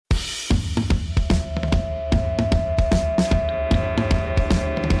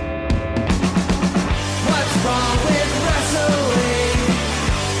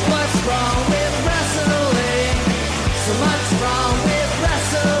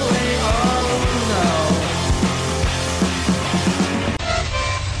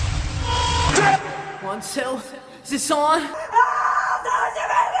this on?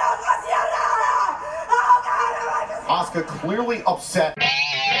 Asuka clearly upset.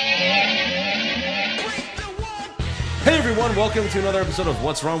 Hey everyone, welcome to another episode of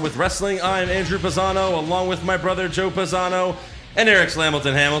What's Wrong with Wrestling. I'm Andrew Pisano, along with my brother Joe Pisano and Eric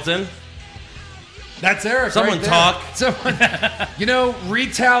Slamilton Hamilton. That's Eric. Someone right there. talk. Someone,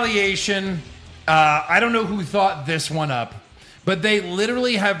 retaliation. I don't know who thought this one up, but they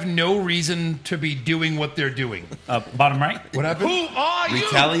literally have no reason to be doing what they're doing. Bottom right. What happened? Who are you?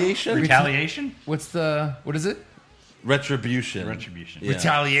 Retaliation? Retaliation? What is it? Retribution. Retribution. Yeah.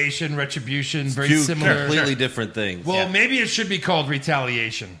 Retaliation, retribution, very Two similar. completely different things. Well, maybe it should be called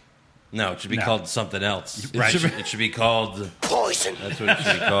retaliation. No, it should be called something else. Right. It should be called Poison. That's what it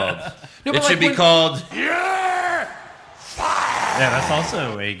should be called. No, It but should like be when- called Yeah, that's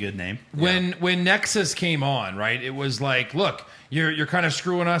also a good name. When Nexus came on, right? It was like, look, you're kind of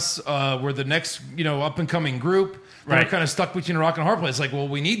screwing us. We're the next, up and coming group. We're Right. kind of stuck between a rock and a hard place. Like, well,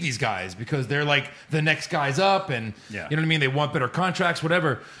 we need these guys because they're like the next guys up, and Yeah. you know what I mean. They want better contracts,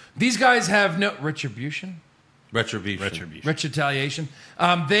 whatever. These guys have no retribution, retribution. retaliation.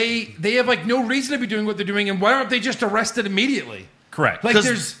 They have like no reason to be doing what they're doing, and why aren't they just arrested immediately? Correct. Like,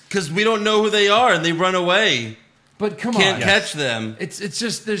 Because we don't know who they are and they run away. but come Can't on, catch them. It's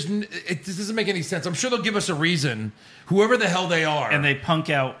just it doesn't make any sense. I'm sure they'll give us a reason, whoever the hell they are. And they punk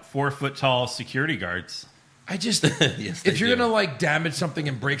out 4-foot tall security guards. I just Yes, they if you're do. gonna like damage something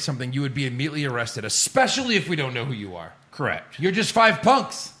and break something, you would be immediately arrested, especially if we don't know who you are. Correct. You're just 5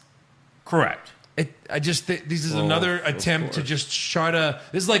 punks. Correct. I just think this is Oh, another of attempt to course. just try to.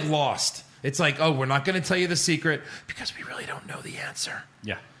 This is like Lost. It's like, oh, we're not going to tell you the secret because we really don't know the answer.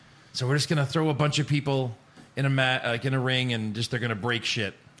 Yeah. So we're just going to throw a bunch of people in in a ring, and just they're going to break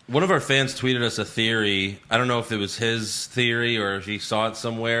shit. One of our fans tweeted us a theory. I don't know if it was his theory or if he saw it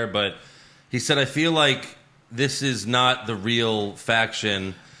somewhere, but he said, I feel like this is not the real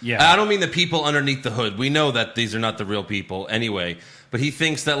faction. Yeah. I don't mean the people underneath the hood. We know that these are not the real people anyway. But he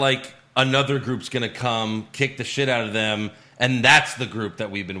thinks that, like, another group's going to come, kick the shit out of them, and that's the group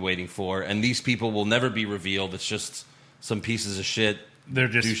that we've been waiting for. And these people will never be revealed. It's just some pieces of shit. They're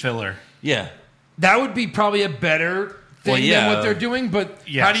just filler. Yeah. That would be probably a better thing Well, yeah. than what they're doing. But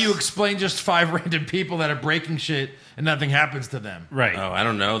Yes. how do you explain just 5 random people that are breaking shit and nothing happens to them? Right. Oh, I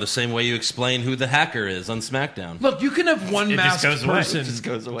don't know. The same way you explain who the hacker is on SmackDown. Look, you can have one It just masked goes away. person It just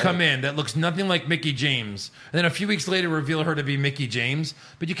goes away. come in that looks nothing like Mickey James, and then a few weeks later reveal her to be Mickey James.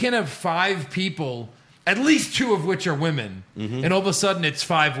 But you can't have 5 people, at least 2 of which are women, Mm-hmm. and all of a sudden it's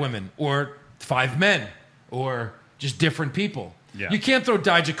 5 women or 5 men or just different people. Yeah. You can't throw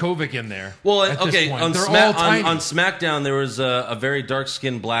Dijakovic in there. Well, at this okay, point. on, They're all tiny. on SmackDown, there was a very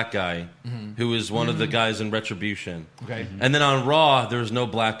dark-skinned black guy who was one of the guys in Retribution. Okay. And then on Raw, there was no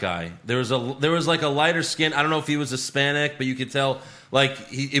black guy. There was like a lighter skin. I don't know if he was Hispanic, but you could tell like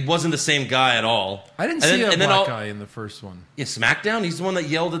it wasn't the same guy at all. I didn't And see then- a and then black all- guy in the first one. Yeah, SmackDown. He's the one that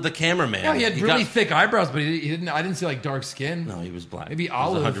yelled at the cameraman. Yeah, he had really got- thick eyebrows, but he didn't. I didn't see like dark skin. No, he was black. Maybe He was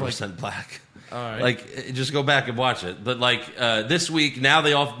olive, 100% black. All right. Like, just go back and watch it. But like this week, now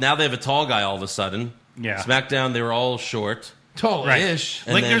they have a tall guy all of a sudden. Yeah. SmackDown, they were all short. Tall-ish.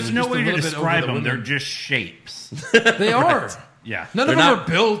 And Like, then there's no just a way to little bit describe over the them. They're women. just shapes. They are. Yeah. None of They're them not-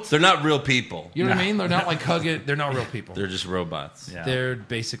 are built. They're not real people. You know what I mean? They're not like hugging. They're not real people. They're just robots. Yeah. They're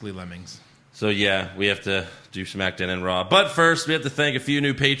basically lemmings. So yeah, we have to do SmackDown and Raw. But first, we have to thank a few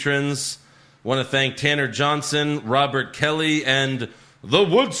new patrons. Want to thank Tanner Johnson, Robert Kelly, and the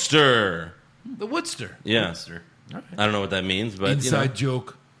Woodster. The Woodster. Yeah, Monster. I don't know what that means, but Inside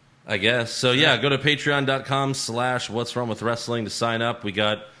joke. I guess. So yeah, go to patreon.com/What's Wrong with Wrestling to sign up. We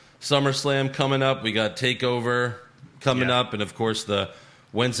got SummerSlam coming up. We got TakeOver coming Yeah. up, and of course the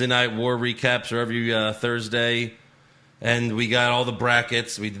Wednesday Night War recaps are every Thursday. And we got all the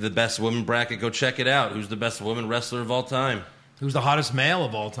brackets. We did the best women bracket. Go check it out. Who's the best woman wrestler of all time? Who's the hottest male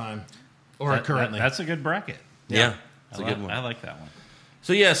of all time? Or currently. That's a good bracket. Yeah, it's a I good like- one. I like that one.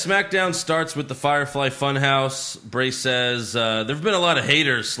 So yeah, SmackDown starts with the Firefly Funhouse. Bray says, there have been a lot of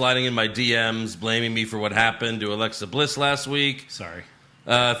haters sliding in my DMs, blaming me for what happened to Alexa Bliss last week. Sorry.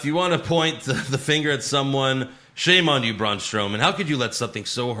 If you want to point the finger at someone, shame on you, Braun Strowman. How could you let something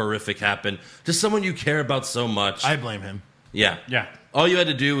so horrific happen to someone you care about so much? I blame him. Yeah. Yeah. All you had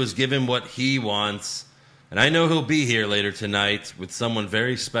to do was give him what he wants. And I know he'll be here later tonight with someone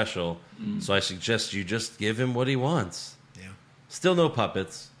very special. So I suggest you just give him what he wants. Yeah. Still no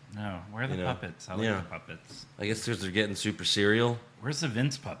puppets. No, where are the You know, puppets? I like yeah. the puppets. I guess because they're getting super serial, Where's the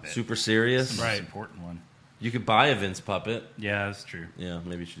Vince puppet? super serious. The most important one. You could buy a Vince puppet. Yeah, that's true. Yeah,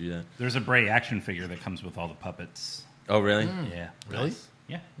 maybe you should do that. There's a Bray action figure that comes with all the puppets. Oh, really? Yeah. Really?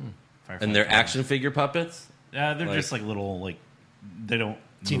 Yeah. Firefly And they're Funhouse. action figure puppets? They're just like little, they don't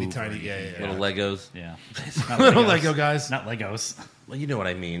Teeny move or tiny, anything. Little Legos. Yeah. Little Lego guys. Not Legos. Well, you know what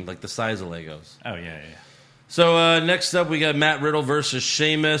I mean, like the size of Legos. Oh, yeah. So next up, we got Matt Riddle versus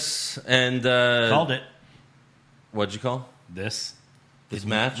Sheamus, and Called it. What'd you call This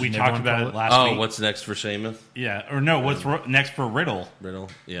match? We talked about it last week. What's next for Sheamus? Yeah, or no, what's next for Riddle? Riddle,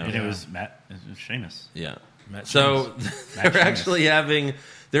 yeah, And it was Sheamus. yeah. Matt So Matt they're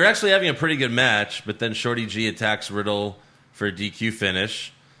actually having a pretty good match, but then Shorty G attacks Riddle for a DQ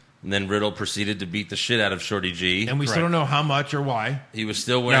finish, and then Riddle proceeded to beat the shit out of Shorty G. And we still don't know how much or why. He was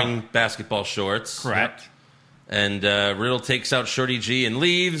still wearing basketball shorts. Correct. And Riddle takes out Shorty G and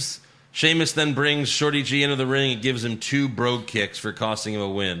leaves. Sheamus then brings Shorty G into the ring and gives him 2 brogue kicks for costing him a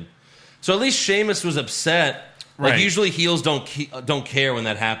win. So at least Sheamus was upset. Like, Right. usually heels don't care when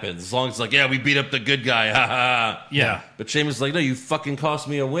that happens. As long as it's like, yeah, we beat up the good guy. Ha ha. Yeah. But Sheamus is like, no, you fucking cost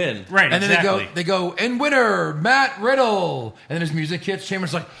me a win. Right, And exactly. then they go, and winner, Matt Riddle. And then his music hits.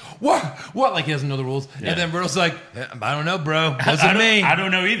 Sheamus like, what? Like he doesn't know the rules. Yeah. And then Riddle's like, I don't know, bro. Wasn't me. I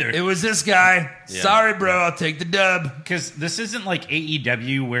don't know either. It was this guy. Yeah. Sorry, bro. I'll take the dub. Because this isn't like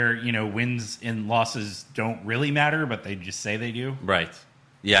AEW where, wins and losses don't really matter, but they just say they do. Right.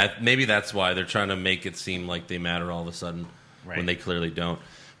 Yeah, maybe that's why they're trying to make it seem like they matter all of a sudden Right. when they clearly don't.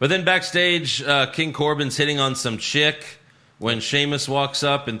 But then backstage, King Corbin's hitting on some chick when Sheamus walks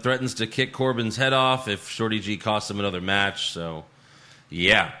up and threatens to kick Corbin's head off if Shorty G costs him another match. So,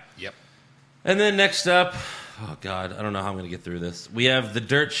 yeah. Yep. And then next up, oh, God, I don't know how I'm going to get through this. We have the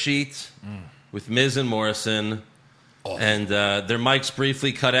Dirt Sheet with Miz and Morrison. And their mics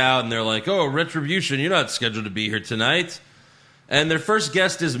briefly cut out, and they're like, oh, Retribution, you're not scheduled to be here tonight. And their first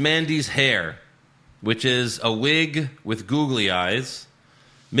guest is Mandy's hair, which is a wig with googly eyes.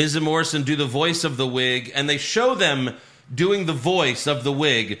 Miz and Morrison do the voice of the wig, and they show them doing the voice of the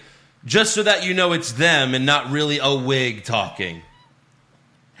wig just so that you know it's them and not really a wig talking.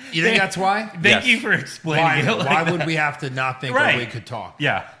 You think that's why? Thank Yes. you for explaining it. Why would we have to not think Right. a wig could talk?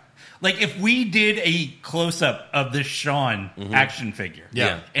 Yeah. Like if we did a close-up of this Shawn action figure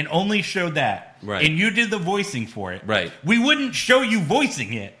Yeah. and only showed that, Right. and you did the voicing for it, Right. we wouldn't show you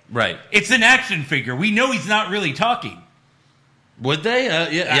voicing it. Right. It's an action figure. We know he's not really talking. Would they?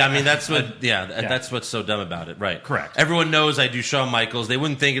 Yeah, I mean, that's what. That's what's so dumb about it, right? Correct. Everyone knows I do Shawn Michaels. They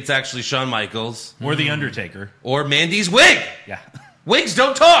wouldn't think it's actually Shawn Michaels Or The Undertaker. or Mandy's wig. Yeah. Wigs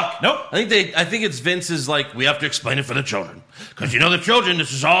don't talk. Nope. I think it's Vince's like we have to explain it for the children because the children.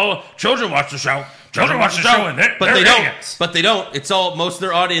 This is all children watch the show. Children watch the show, and they're they don't. idiots. But they don't. It's all most of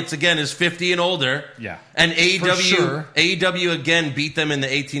their audience again is 50 and older. Yeah. And AEW sure. AEW again beat them in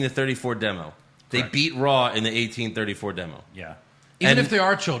the 18 to 34 demo. They Correct. beat Raw in the 18-34 demo. Yeah. Even And- if they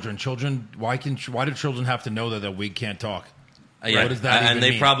are children, why do children have to know that a wig can't talk? Yeah, What does that and even they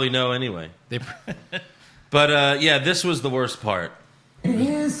mean? probably know anyway. They, But yeah, this was the worst part. It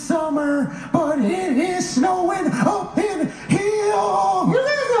is summer, but it is snowing up in here. You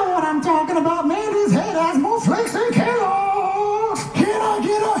guys know what I'm talking about. Mandy's head has more flakes than Kellogg's. Can I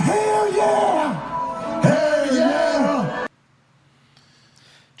get a hell yeah? Hell yeah!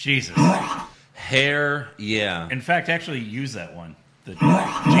 Jesus. Hair, yeah. In fact, actually use that one. The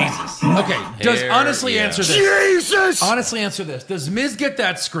Jesus. okay, does Hair, honestly yeah. answer this. Jesus! Honestly answer this. Does Miz get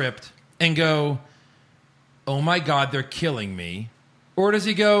that script and go, oh my God, they're killing me? Or does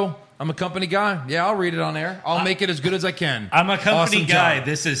he go, I'm a company guy. Yeah, I'll read it on air. I'll make it as good as I can. I'm a company Awesome guy. job.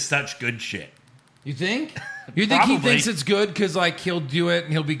 This is such good shit. You think? You think he Probably. thinks it's good because like he'll do it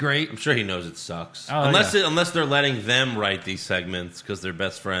and he'll be great? I'm sure he knows it sucks. Oh, unless they're letting them write these segments because they're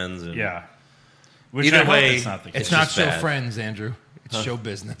best friends. And Yeah. Which Either I hope way, it's not the case. It's not just show bad. friends, Andrew. It's show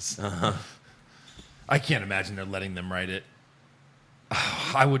business. I can't imagine they're letting them write it.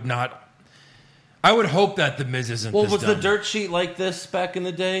 I would not. I would hope that the Miz isn't. Well, this was dumb. the dirt sheet like this back in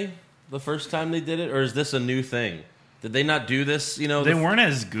the day? The first time they did it, or is this a new thing? Did they not do this? They weren't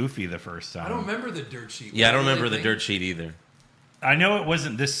as goofy the first time. I don't remember the dirt sheet. Yeah, I don't What did remember they the think? dirt sheet either. I know it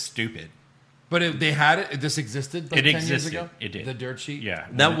wasn't this stupid. But they had it. This existed. Like It 10 years existed. ago? It did. The dirt sheet. Yeah.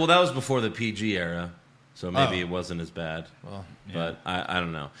 That was before the PG era, so maybe Oh. it wasn't as bad. Well, But I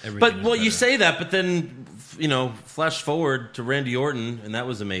don't know. Everything But is well, you better. say that, but then flash forward to Randy Orton, and that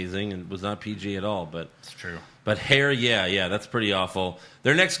was amazing, and was not PG at all. But It's true. But hair, yeah, that's pretty awful.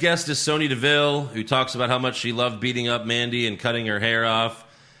 Their next guest is Sonya Deville, who talks about how much she loved beating up Mandy and cutting her hair off.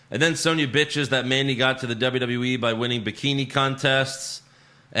 And then Sonya bitches that Mandy got to the WWE by winning bikini contests.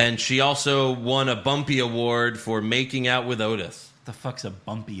 And she also won a Bumpy Award for making out with Otis. What the fuck's a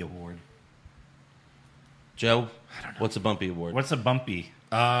bumpy award? Joe, what's a Bumpy Award? What's a bumpy?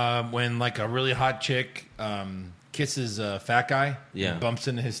 When like a really hot chick kisses a fat guy, Yeah. and bumps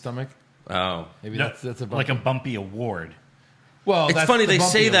into his stomach. Oh. Maybe No, that's a like a bumpy award. Well, It's that's funny the they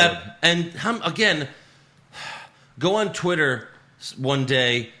Bumpy say Award. that, and again, go on Twitter one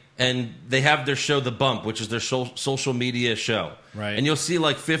day, and they have their show, The Bump, which is their social media show. Right. And you'll see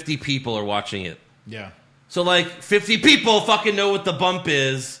like 50 people are watching it. Yeah. So like 50 people fucking know what The Bump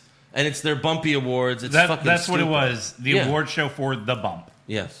is, and it's their Bumpy Awards. It's fucking That's what it stupid. was. The Yeah. award show for The Bump.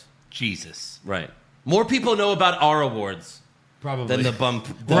 Yes, Jesus. right. More people know about our awards Probably. than the Bump,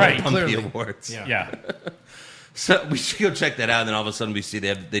 Right, Bumpy clearly. Awards. Yeah. Yeah. So we should go check that out, and then all of a sudden we see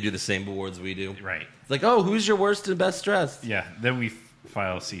they do the same awards we do. Right. It's like, oh, who's your worst and best dressed? Yeah. Then we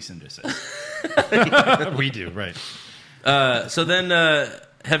file cease and desist. we do, right. So then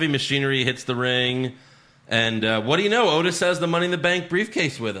Heavy Machinery hits the ring, and what do you know? Otis has the Money in the Bank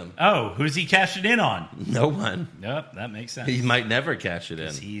briefcase with him. Oh, who's he cashing in on? No one. Yep, that makes sense. He might never cash it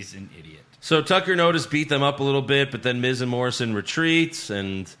in. He's an idiot. So Tucker and Otis beat them up a little bit, but then Miz and Morrison retreats,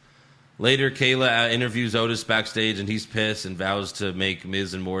 and later Kayla interviews Otis backstage, and he's pissed and vows to make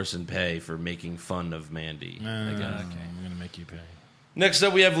Miz and Morrison pay for making fun of Mandy. Okay, I'm going to make you pay. Next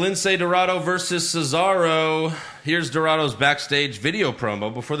up, we have Lince Dorado versus Cesaro. Here's Dorado's backstage video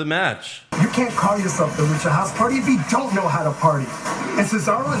promo before the match. You can't call yourself the Lucha House Party if you don't know how to party. And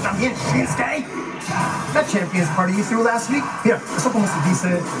Cesaro is también Shinsuke. That Champions Party you threw last week? Here, eso como se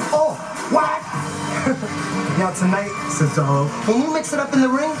dice. Oh, what? Now tonight, Cesaro, when we mix it up in the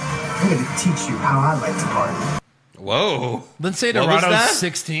ring, I'm going to teach you how I like to party. Whoa. Lince What was Dorado's that?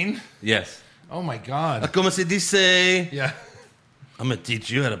 16. Yes. Oh my God. Como se dice? Yeah. I'm going to teach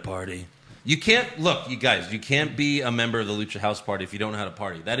you how to party. You can't, look, you guys, you can't be a member of the Lucha House Party if you don't know how to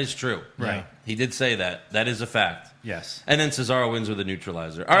party. That is true. Right. He did say that. That is a fact. Yes. And then Cesaro wins with a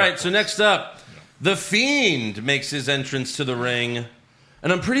neutralizer. All right, so next up, The Fiend makes his entrance to the ring.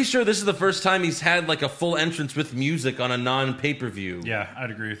 And I'm pretty sure this is the first time he's had like a full entrance with music on a non-pay-per-view. Yeah, I'd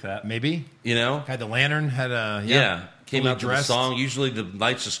agree with that. Maybe. You know? Had the lantern, had a... Yeah. Came fully out to the dressed. song. Usually the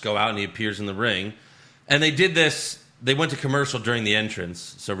lights just go out and he appears in the ring. And they did this... They went to commercial during the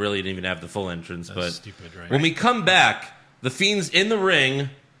entrance, so really didn't even have the full entrance. But stupid, right? when we come back, the Fiend's in the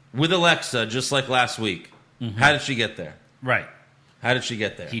ring with Alexa, just like last week. How did she get there? Right. How did she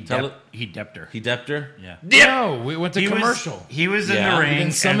get there? He Tell depped her. He depped her? Yeah. No, we went to He commercial. He was in Yeah. the He ring.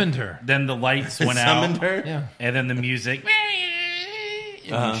 then summoned and her. Then the lights went out. Summoned her? Yeah. And then the music.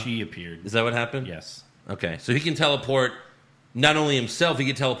 And then she appeared. Is that what happened? Yes. Okay, so he can teleport not only himself, he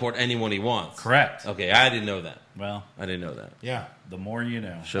can teleport anyone he wants. Correct. Okay, I didn't know that. Well, I didn't know that. Yeah. the more you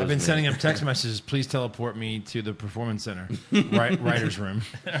know. Shows I've been me. sending him text messages. Please teleport me to the performance center, writer's room.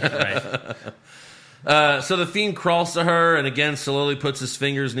 Right. So the Fiend crawls to her and again slowly puts his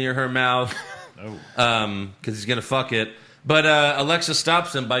fingers near her mouth Oh. because he's gonna fuck it. But Alexa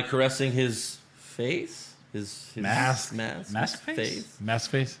stops him by caressing his face, his Mask. Mask face? Mask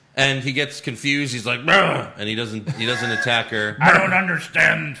face. and he gets confused. He's like, "Brr," and he doesn't attack her. I don't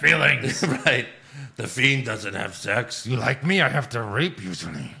understand feelings. Right? The Fiend doesn't have sex. You like me? I have to rape you,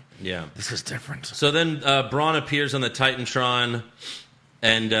 Tony. Yeah. This is different. So then Braun appears on the Titantron,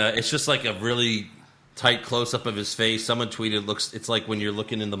 and it's just like a really tight close up of his face. Someone tweeted, "It's like when you're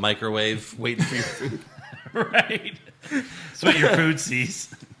looking in the microwave waiting for your food." Right. That's what your food sees.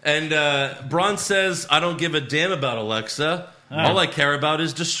 And Braun says, "I don't give a damn about Alexa. All I care about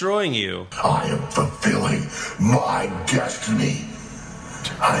is destroying you." I am fulfilling my destiny.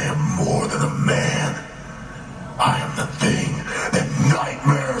 I am more than a man. I am the thing that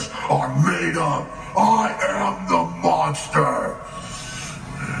nightmares are made of. I am the monster.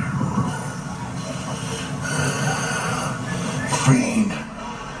 Fiend,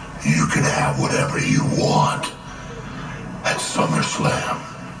 you can have whatever you want at SummerSlam.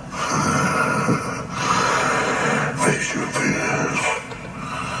 Face your fears.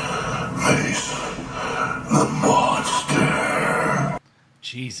 Face the monster.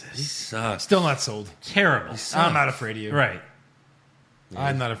 Jesus. Sucks. Still not sold. Terrible. I'm not afraid of you. Right.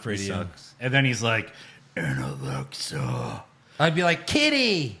 I'm not afraid of you. Sucks. And then he's like, and Alexa, I'd be like,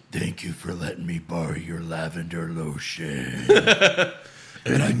 Kitty. Thank you for letting me borrow your lavender lotion.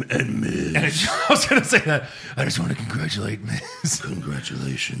 And I was going to say that. I just want to congratulate Miz.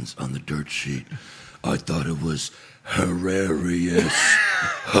 Congratulations on the dirt sheet. I thought it was hilarious.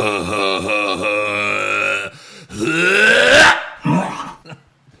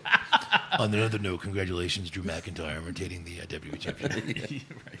 On another note, congratulations, Drew McIntyre, retaining the WWE Championship.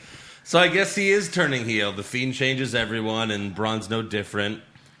 So I guess he is turning heel. The Fiend changes everyone, and Braun's no different.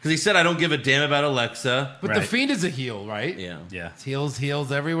 Because he said, "I don't give a damn about Alexa." But the Right. Fiend is a heel, right? Yeah. yeah. It's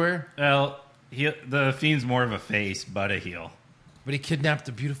heels everywhere. Well, the Fiend's more of a face, but a heel. But he kidnapped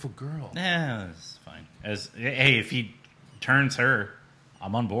a beautiful girl. Yeah, it's fine. Hey, if he turns her,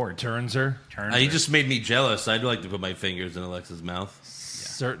 I'm on board. Turns her. Turns You her. just made me jealous. I'd like to put my fingers in Alexa's mouth.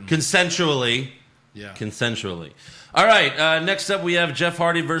 Certain. Consensually. Yeah. Consensually. All right, next up we have Jeff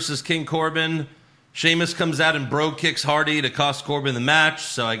Hardy versus King Corbin. Sheamus comes out and bro kicks Hardy to cost Corbin the match,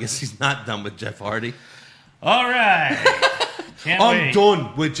 so I guess he's not done with Jeff Hardy. All right. Can't I'm wait.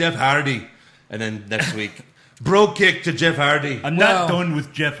 done with Jeff Hardy. And then next week, bro kick to Jeff Hardy. I'm Well- not done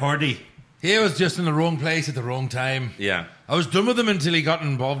with Jeff Hardy. He was just in the wrong place at the wrong time. Yeah. I was done with him until he got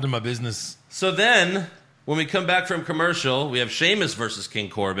involved in my business. So then, when we come back from commercial, we have Sheamus versus King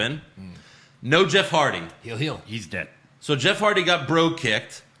Corbin. No Jeff Hardy. Heel. He's dead. So Jeff Hardy got bro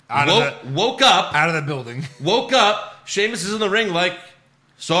kicked. Out of Woke up. Out of the building. Woke up. Sheamus is in the ring like,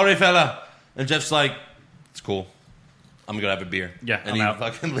 sorry, fella. And Jeff's like, it's cool. I'm going to have a beer. Yeah, And I'm he out.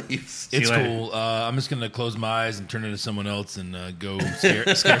 fucking leaves. It's you later. cool. I'm just going to close my eyes and turn into someone else and go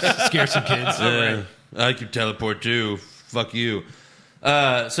scare some kids. I can teleport too. Fuck you.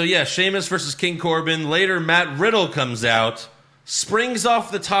 So yeah, Sheamus versus King Corbin. Later, Matt Riddle comes out, springs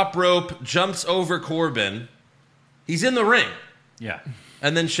off the top rope, jumps over Corbin. He's in the ring. Yeah.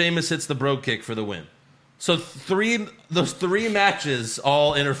 And then Sheamus hits the bro kick for the win. So those three matches,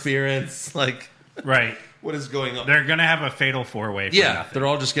 all interference. Like, Right. what is going on? They're going to have a fatal 4-way for Yeah, nothing. they're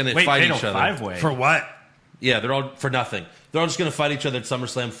all just going to Wait, fight fatal each other. 5-way For what? Yeah, they're all for nothing. They're all just going to fight each other at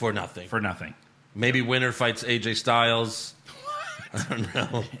SummerSlam for nothing. for nothing. Maybe winner fights AJ Styles. I don't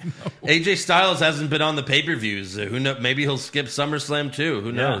know. AJ Styles hasn't been on the pay-per-views. Who know? Maybe he'll skip SummerSlam too.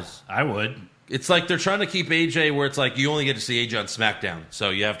 Who knows? I would. It's like they're trying to keep AJ where it's like you only get to see AJ on SmackDown, so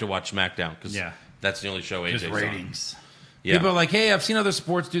you have to watch SmackDown because Yeah. that's the only show AJ's Just on. ratings. Yeah. People are like, hey, I've seen other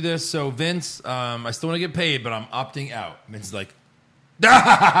sports do this, so Vince, I still want to get paid, but I'm opting out. Vince's like,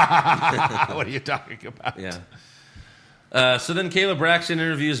 what are you talking about? Yeah. So then Kayla Braxton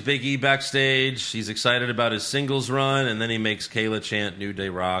interviews Big E backstage. He's excited about his singles run, and then he makes Kayla chant New Day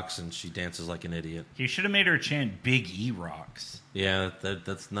Rocks, and she dances like an idiot. He should have made her chant Big E Rocks. Yeah,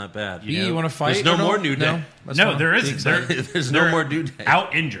 that's not bad. B, you want to fight? There's no or more New Day. No, That's No, fine. there isn't. There's no more New Day.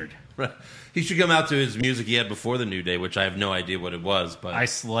 Out injured. Right. He should come out to his music he had before the New Day, which I have no idea what it was, but I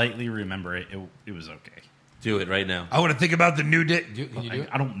slightly remember it. It was okay. do it right now. I want to think about the new day. Can you do it?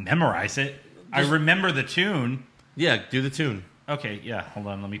 I don't memorize it. I remember the tune. Yeah, do the tune. Okay, yeah. Hold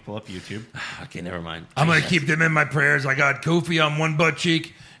on. Let me pull up YouTube. Okay, never mind. I'm going to keep them in my prayers. I got Kofi on one butt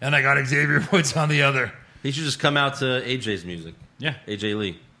cheek, and I got Xavier Woods on the other. He should just come out to AJ's music. Yeah, AJ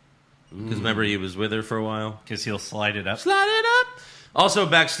Lee. Because remember, he was with her for a while. because he'll slide it up. Slide it up. Also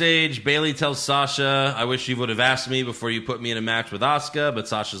backstage, Bailey tells Sasha, I wish you would have asked me before you put me in a match with Asuka, but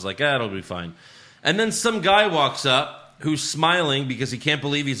Sasha's like, it'll be fine. And then some guy walks up who's smiling because he can't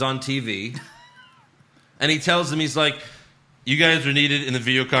believe he's on TV. And he tells him, he's like, you guys are needed in the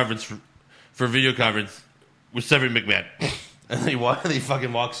video conference for video conference with Stephanie McMahon. And then he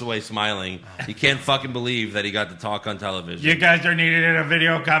fucking walks away smiling. He can't fucking believe that he got to talk on television. You guys are needed in a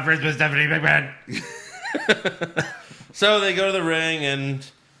video conference with Stephanie McMahon. So they go to the ring and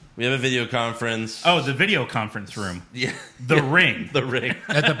we have a video conference. Oh, the video conference room. Yeah. The ring. The ring.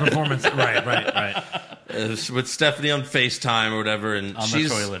 At the performance. right. With Stephanie on FaceTime or whatever. And On the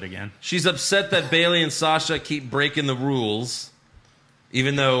toilet again. She's upset that Bailey and Sasha keep breaking the rules.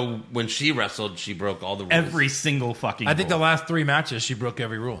 Even though when she wrestled, she broke all the rules. Every single fucking I think the rule. last 3 matches, she broke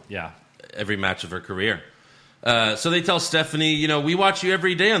every rule. Yeah. Every match of her career. So they tell Stephanie, we watch you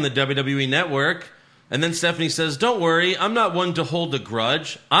every day on the WWE Network. And then Stephanie says, don't worry, I'm not one to hold a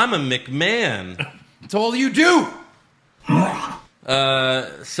grudge. I'm a McMahon. It's all you do.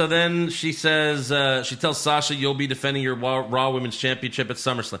 So then she says, she tells Sasha, you'll be defending your Raw Women's Championship at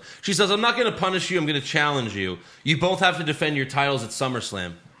SummerSlam. She says, I'm not going to punish you. I'm going to challenge you. You both have to defend your titles at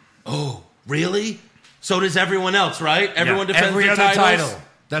SummerSlam. Oh, really? So does everyone else, right? Everyone defends Every their other titles? title.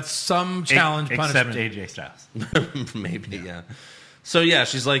 That's some challenge Except punishment. AJ Styles. Maybe, yeah. So yeah,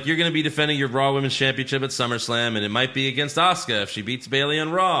 she's like, you're going to be defending your Raw Women's Championship at SummerSlam, and it might be against Asuka if she beats Bayley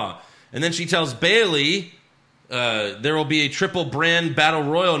on Raw. And then she tells Bayley there will be a triple brand battle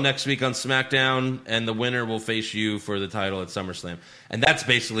royal next week on SmackDown, and the winner will face you for the title at SummerSlam. And that's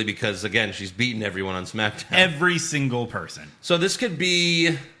basically because, again, she's beaten everyone on SmackDown. Every single person. So this could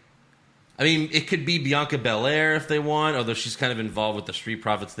be... I mean, it could be Bianca Belair if they want, although she's kind of involved with the Street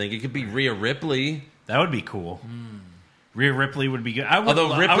Profits thing. It could be Rhea Ripley. That would be cool. Rhea Ripley would be good. I would,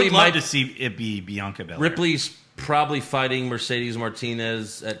 Although I Ripley would love might- to see it be Bianca Belair. Ripley's probably fighting Mercedes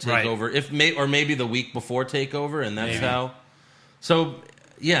Martinez at Right. TakeOver, or maybe the week before TakeOver, and that's Maybe. how. So,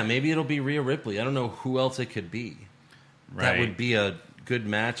 yeah, maybe it'll be Rhea Ripley. I don't know who else it could be. That Right. would be a good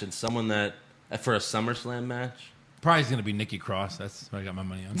match and someone that for a SummerSlam match. Probably going to be Nikki Cross. That's what I got my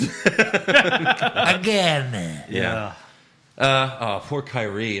money on. Again. Yeah. Poor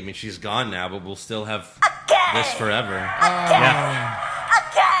Kyrie. I mean, she's gone now, but we'll still have this forever.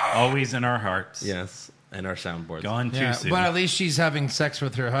 Always in our hearts. Yes, and our soundboards. Gone too Yeah, soon. but at least she's having sex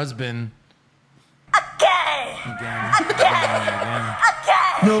with her husband. Again.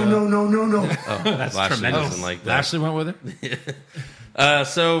 No. That's Lashley tremendous. doesn't like that. Lashley went with her?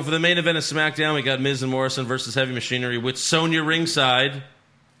 So for the main event of SmackDown, we got Miz and Morrison versus Heavy Machinery with Sonya ringside.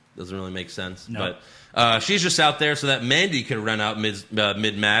 Doesn't really make sense, No. but she's just out there so that Mandy could run out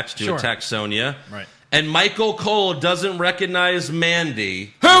mid-match to Sure. attack Sonya. Right. And Michael Cole doesn't recognize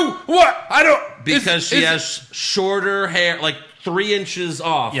Mandy Who? What? I don't... because she has shorter hair, like 3 inches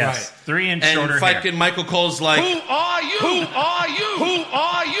off. Yes. Right. 3 inch And shorter fucking hair. Michael Cole's like, Who are you? Who are you? Who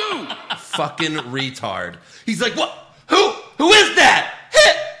are you? fucking retard. He's like, what? Who is that?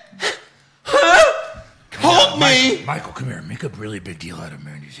 Huh? Hold me. Michael, come here. Make a really big deal out of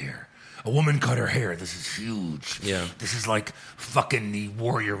Mandy's hair. A woman cut her hair. This is huge. Yeah. This is like fucking the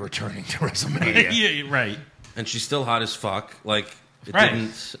Warrior returning to WrestleMania. Yeah, right. And she's still hot as fuck. Like, it Right.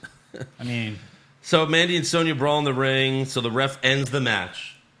 didn't... I mean, So Mandy and Sonya brawl in the ring. So the ref ends the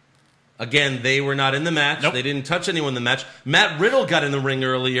match. Again, they were not in the match. Nope. They didn't touch anyone in the match. Matt Riddle got in the ring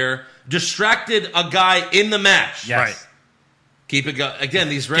earlier, distracted a guy in the match. yes. Right. Keep it going. Again,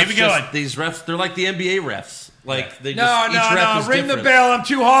 these refs, Keep it going. these refs, they're like the NBA refs. Like they No, just each ref is ring the different. bell. I'm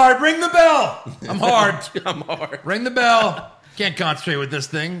too hard. Ring the bell. I'm hard. I'm hard. Ring the bell. Can't concentrate with this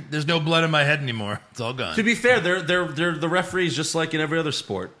thing. There's no blood in my head anymore. It's all gone. To be fair, they're the referees just like in every other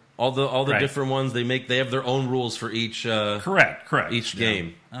sport. All the Right. different ones they have their own rules for each Correct. each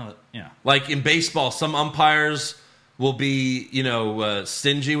game. Oh, yeah. Like in baseball, some umpires will be,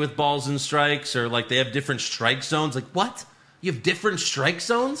 stingy with balls and strikes, or like they have different strike zones. Like, what? You have different strike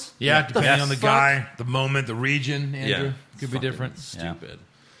zones? Yeah, depending on the fuck? guy, the moment, the region, Andrew. Yeah. Could be Fucking different. Stupid.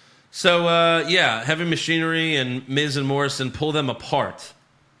 So, Heavy Machinery and Miz and Morrison pull them apart.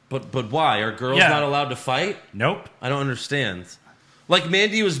 But why? Are girls Yeah. not allowed to fight? Nope. I don't understand. Like,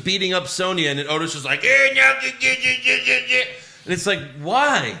 Mandy was beating up Sonya, and then Otis was like, and it's like,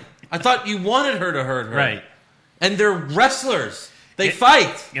 why? I thought you wanted her to hurt her. Right. And they're wrestlers. They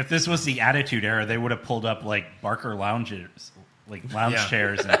fight. If this was the Attitude Era, they would have pulled up like Barker lounges, like lounge Yeah.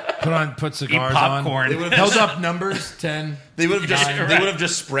 chairs, and Put eat cigars popcorn. They would've on. Held up numbers 10. They would have just Right. they would have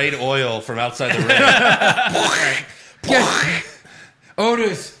just sprayed oil from outside the ring.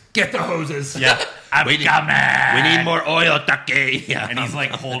 Otis, get the hoses. Yeah, I'm coming. We need more oil, Taki. Yeah. And he's like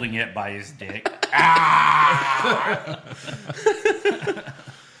holding it by his dick.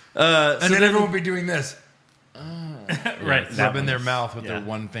 And then everyone will be doing this. Right. Rubbing their mouth with their Yeah.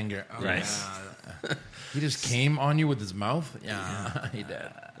 one finger. Oh, Right. yeah. He just came on you with his mouth? Yeah, he did.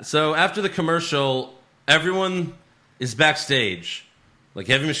 So after the commercial, everyone is backstage, like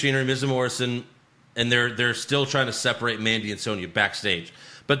Heavy Machinery, Miz and Morrison, and they're still trying to separate Mandy and Sonya backstage.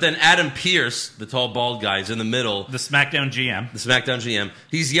 But then Adam Pearce, the tall bald guy, is in the middle. The SmackDown GM. The SmackDown GM.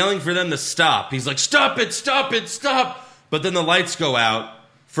 He's yelling for them to stop. He's like, "Stop it! Stop it! Stop!" But then the lights go out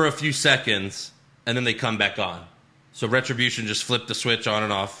for a few seconds, and then they come back on. So Retribution just flipped the switch on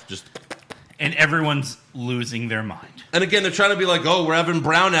and off. And everyone's losing their mind. And again, they're trying to be like, "Oh, we're having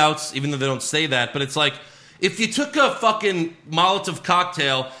brownouts," even though they don't say that. But it's like, if you took a fucking Molotov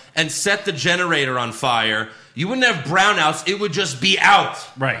cocktail and set the generator on fire, you wouldn't have brownouts. It would just be out.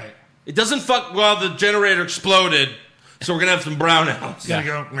 Right. It doesn't fuck while the generator exploded, so we're going to have some brownouts. Gonna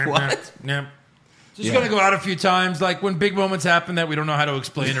go. What? Yep. Just gonna go out a few times, like when big moments happen that we don't know how to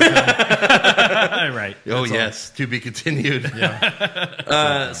explain or film. Right. Oh, yes. To be continued.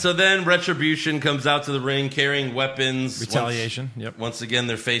 So then Retribution comes out to the ring carrying weapons. Retaliation. Yep. Once again,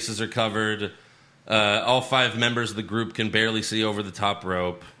 their faces are covered. All 5 members of the group can barely see over the top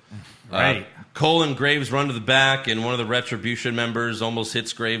rope. Right. Cole and Graves run to the back, and one of the Retribution members almost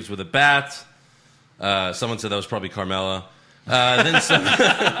hits Graves with a bat. Someone said that was probably Carmella.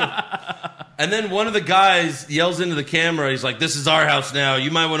 And then one of the guys yells into the camera. He's like, "This is our house now. You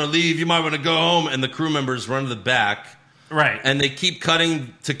might want to leave. You might want to go home." And the crew members run to the back. Right. And they keep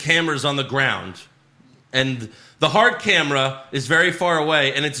cutting to cameras on the ground. And the hard camera is very far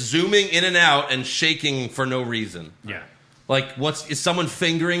away, and it's zooming in and out and shaking for no reason. Yeah. Like, is someone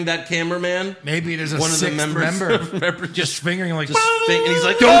fingering that cameraman? Maybe there's a One of the sixth members member just fingering like, and he's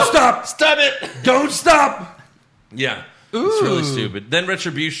like, Don't "Oh, stop! Stop it!" don't stop. Yeah. It's really stupid. Then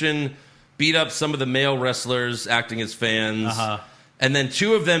Retribution beat up some of the male wrestlers acting as fans. Uh-huh. And then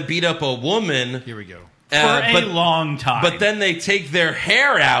 2 of them beat up a woman. Here we go. For a long time. But then they take their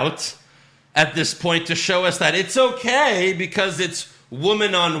hair out at this point to show us that it's okay because it's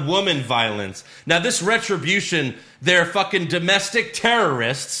woman-on-woman violence. Now, this Retribution, they're fucking domestic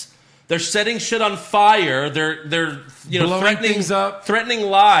terrorists They're setting shit on fire. They're Blowing threatening things up. threatening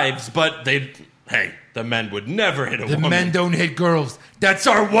lives, but the men would never hit a The woman. men don't hit girls. That's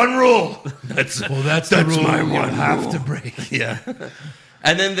our one rule. That's the rule my you one have rule. to break. Yeah.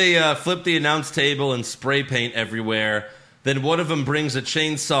 And then they flip the announce table and spray paint everywhere. Then one of them brings a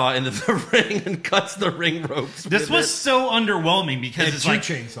chainsaw into the ring and cuts the ring ropes. This with was it. so underwhelming because They it's have like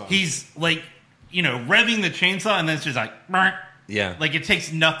two chainsaws. he's like, revving the chainsaw and then it's just like, "Brr." Yeah. Like it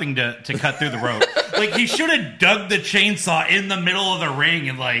takes nothing to cut through the rope. Like he should have dug the chainsaw in the middle of the ring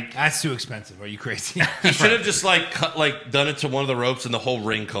and like. That's too expensive. Are you crazy? He should have just done it to one of the ropes and the whole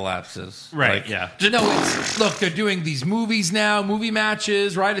ring collapses. Right, Like, yeah. No, look, they're doing these movies now, movie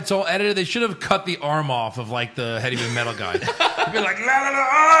matches, right? It's all edited. They should have cut the arm off of like the heavy metal guy. Be like, la la la,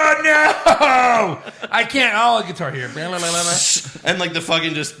 oh no, I can't. Oh, guitar here, la, la, la, la. And like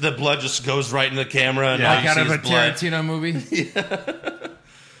the blood just goes right in the camera. And Yeah. all Like you out see of a is blood. Tarantino movie.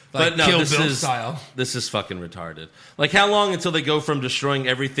 But no, Kill this Bill is style. This is fucking retarded. Like, how long until they go from destroying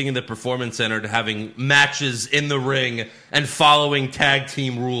everything in the performance center to having matches in the ring and following tag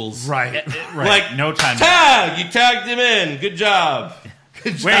team rules? Right. Right. Like, no time. tag! You tagged him in. Good job.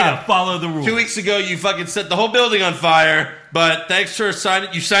 Good Way job. to follow the rules. 2 weeks ago, you fucking set the whole building on fire. But thanks for signing.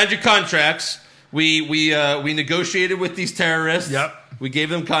 You signed your contracts. We negotiated with these terrorists. Yep. We gave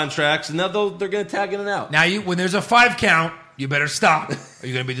them contracts, and now they're going to tag in and out. Now, when there's a 5 count, you better stop, or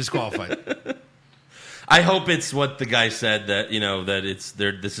you're going to be disqualified. I hope it's what the guy said, that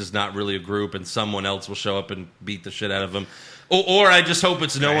this is not really a group, and someone else will show up and beat the shit out of them. Or I just hope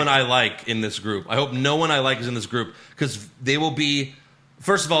it's no one I like in this group. I hope no one I like is in this group, because they will be,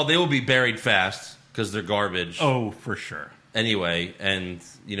 first of all, they will be buried fast because they're garbage. Oh, for sure. Anyway, and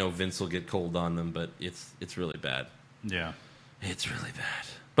Vince will get cold on them, but it's really bad. Yeah. It's really bad.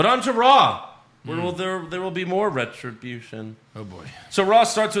 But on to Raw. Where there will be more retribution. Oh, boy. So Raw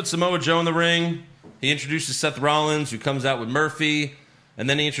starts with Samoa Joe in the ring. He introduces Seth Rollins, who comes out with Murphy. And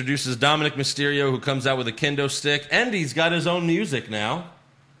then he introduces Dominic Mysterio, who comes out with a kendo stick. And he's got his own music now.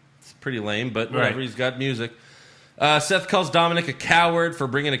 It's pretty lame, but whatever. Right. He's got music. Seth calls Dominic a coward for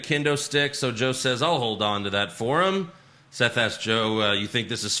bringing a kendo stick. So Joe says, I'll hold on to that for him. Seth asks Joe, you think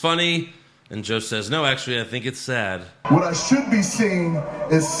this is funny? And Joe says, no, actually, I think it's sad. What I should be seeing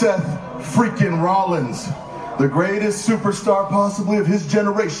is Seth freaking Rollins, the greatest superstar possibly of his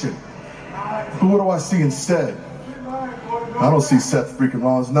generation. But what do I see instead? I don't see Seth freaking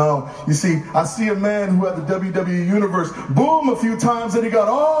Rollins. No, you see, I see a man who had the WWE Universe boom a few times and he got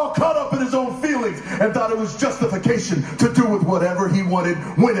all caught up in his own feelings and thought it was justification to do with whatever he wanted,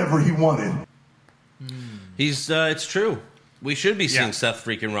 whenever he wanted. It's true. We should be seeing Yeah. Seth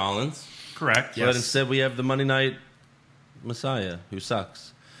freaking Rollins. Correct. But instead we have the Monday Night Messiah, who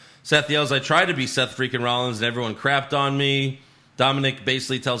sucks. Seth yells, I tried to be Seth freaking Rollins, and everyone crapped on me. Dominic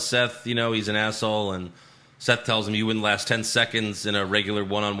basically tells Seth, he's an asshole, and Seth tells him, you wouldn't last 10 seconds in a regular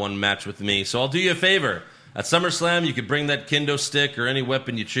one-on-one match with me, so I'll do you a favor. At SummerSlam, you could bring that kendo stick or any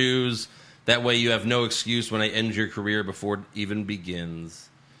weapon you choose. That way you have no excuse when I end your career before it even begins.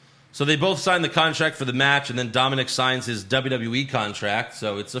 So they both sign the contract for the match, and then Dominic signs his WWE contract,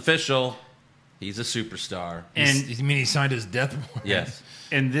 so it's official. He's a superstar. And You mean he signed his death warrant? Yes,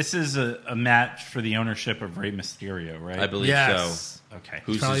 and this is a match for the ownership of Rey Mysterio, right? I believe Yes. so. Okay.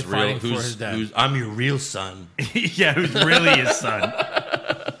 Who's probably his real? fighting for his dad. I'm your real son. Yeah, who's really his son.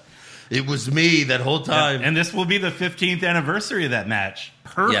 It was me that whole time. And this will be the 15th anniversary of that match.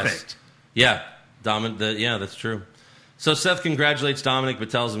 Perfect. Yes. Yeah, that's true. So Seth congratulates Dominic, but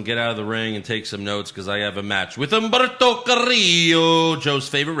tells him get out of the ring and take some notes because I have a match with Humberto Carrillo, Joe's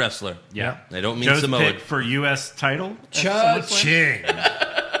favorite wrestler. Yeah. I don't mean Joe's Samoa. pick for U.S. title. at Cha-ching.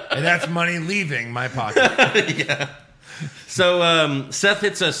 And that's money leaving my pocket. So Seth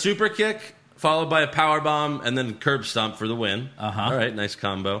hits a super kick, followed by a power bomb, and then curb stomp for the win. All right, nice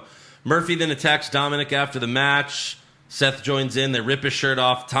combo. Murphy then attacks Dominic after the match. Seth joins in. They rip his shirt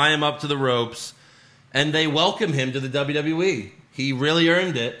off, tie him up to the ropes, and they welcome him to the WWE. He really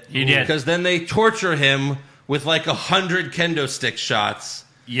earned it. He did. Because then they torture him with like 100 kendo stick shots.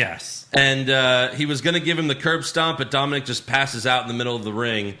 Yes. And he was going to give him the curb stomp, but Dominic just passes out in the middle of the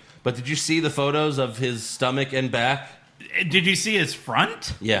ring. But did you see the photos of his stomach and back? Did you see his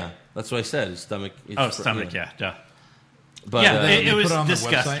front? Yeah, that's what I said. His stomach. Stomach, yeah. Duh. But Yeah, they it put was it on the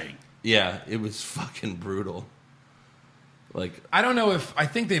disgusting. yeah, it was fucking brutal. Like, I don't know I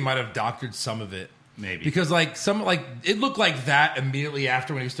think they might have doctored some of it. Maybe. Because it looked like that immediately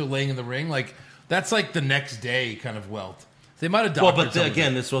after when he was still laying in the ring. Like, that's like the next day kind of welt. They might have doctored well, but some of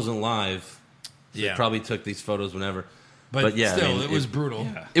again, it. this wasn't live. So Yeah. They probably took these photos whenever. But yeah, still, I mean, it was brutal.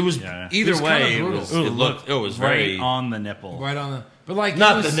 It was Yeah. either It was way. kinda It brutal. was. It looked. It was very. right on the nipple. Right on the. But like,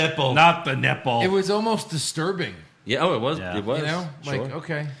 Not it was, the nipple. Not the nipple. It was almost disturbing. Yeah. Oh, it was. Yeah. It was. You know, like Sure.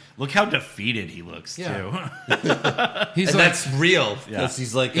 okay, Look how defeated he looks Yeah. too. he's And like, that's real. Because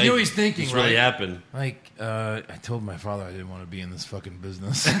he's like, You know what he's thinking, This really right? happened. like I told my father I didn't want to be in this fucking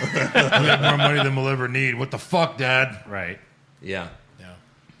business. I make more money than we'll ever need. What the fuck, Dad? Right. Yeah. Yeah.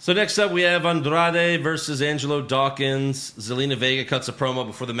 So next up, we have Andrade versus Angelo Dawkins. Zelina Vega cuts a promo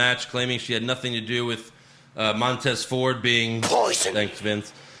before the match, claiming she had nothing to do with Montez Ford being Poison. Thanks,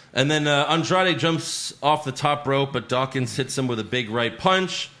 Vince. And then Andrade jumps off the top rope, but Dawkins hits him with a big right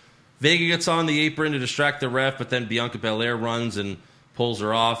punch. Vega gets on the apron to distract the ref, but then Bianca Belair runs and pulls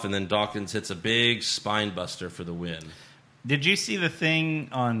her off, and then Dawkins hits a big spine buster for the win. Did you see the thing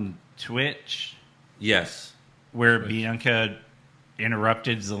on Twitch Yes. where Bianca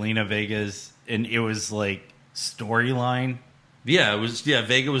interrupted Zelina Vega's, and it was like storyline? Yeah, it was. Yeah,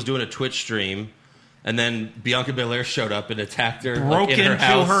 Vega was doing a Twitch stream, and then Bianca Belair showed up and attacked her. Broke like, in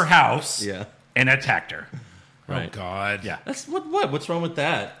into her house. Yeah. Yeah. And attacked her. Right. Oh God. Yeah. That's what? What's wrong with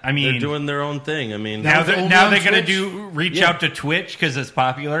that? I mean- they're doing their own thing. I mean, Now was they're, only now on they're going to Twitch? reach Yeah. out to Twitch because it's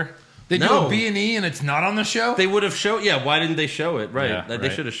popular. They do No. a B&E and it's not on the show. they would have showed. Yeah, why didn't they show it? Right, Yeah, They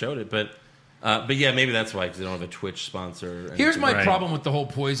right. should have showed it, but yeah, maybe that's why because they don't have a Twitch sponsor. or Here's anything. my Right. problem with the whole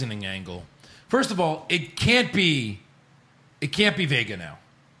poisoning angle. First of all, it can't be Vega now,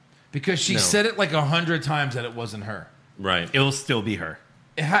 because she No. said it like 100 times that it wasn't her. right. It'll still be her.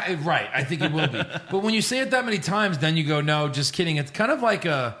 Right, I think it will be. But when you say it that many times, then you go, no, just kidding. It's kind of like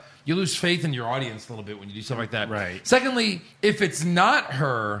you lose faith in your audience a little bit when you do stuff like that. Right. Secondly, if it's not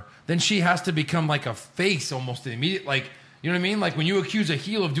her, then she has to become like a face almost immediate. Like, you know what I mean? Like when you accuse a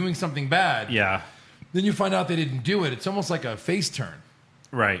heel of doing something bad, Yeah. then you find out they didn't do it. It's almost like a face turn.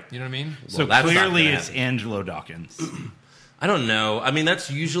 Right. You know what I mean? So that's not clearly gonna it's happen. Angelo Dawkins. I don't know. I mean, that's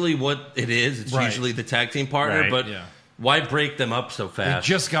usually what it is. It's Right. usually the tag team partner, Right. but Yeah. why break them up so They fast?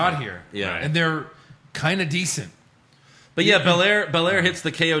 just got here. Yeah. And they're kind of decent. But yeah, Belair hits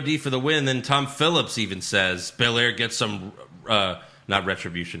the KOD for the win. Then Tom Phillips even says Belair gets some, not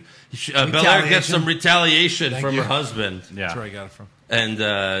retribution. Belair gets some retaliation Thank from you. her husband. Yeah. That's where I got it from.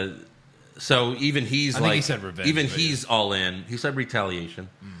 And so even he's I think like, he said revenge, even but he's all in. He said retaliation.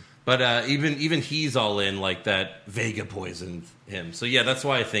 But even he's all in, like that Vega poisoned him. So yeah, that's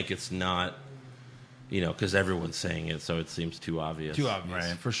why I think it's not, because everyone's saying it, so it seems too obvious. Too obvious,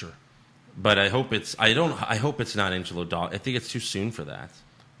 Right. for sure. But I hope it's not Angelo Dawkins. I think it's too soon for that.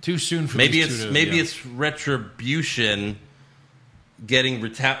 Too soon for Maybe these it's two to, maybe yeah. it's retribution, getting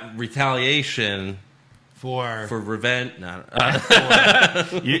retaliation for for revenge. No,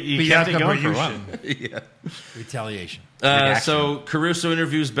 You kept it going for a while. retaliation. so Caruso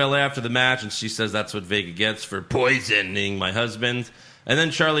interviews Bella after the match, and she says that's what Vega gets for poisoning my husband. And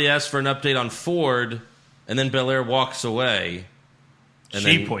then Charlie asks for an update on Ford, and then Belair walks away. And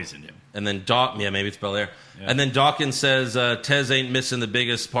She then, poisoned him. And then maybe it's Belair. Yeah. And then Dawkins says Tez ain't missing the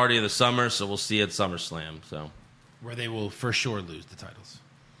biggest party of the summer, so we'll see at SummerSlam. So Where they will for sure lose the titles.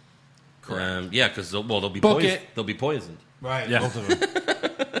 yeah, because they'll be Book poisoned. it. They'll be poisoned. Right, Yeah. both of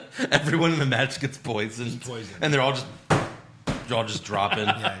them. Everyone in the match gets poisoned, and they're all just dropping.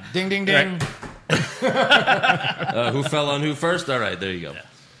 Yeah. Ding, ding, ding. Who fell on who first? All right, there you go.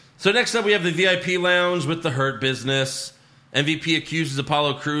 So next up, we have the VIP lounge with the Hurt Business. MVP accuses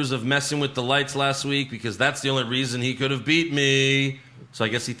Apollo Crews of messing with the lights last week because that's the only reason he could have beat me. So I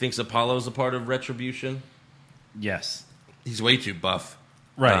guess he thinks Apollo's a part of Retribution. Yes. He's way too buff,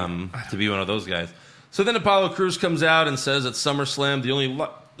 Right. to be one of those guys. So then Apollo Crews comes out and says at SummerSlam the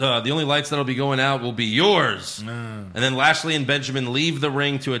only lights that'll be going out will be yours. And then Lashley and Benjamin leave the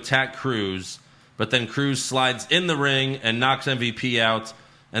ring to attack Crews, but then Crews slides in the ring and knocks MVP out,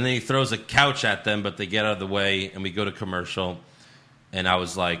 and then he throws a couch at them, but they get out of the way, and we go to commercial. And I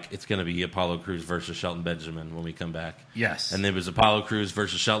was like, it's going to be Apollo Crews versus Shelton Benjamin when we come back. Yes. And it was Apollo Crews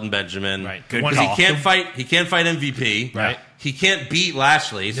versus Shelton Benjamin. Right. Good Because call. he can't fight MVP. Right. He can't beat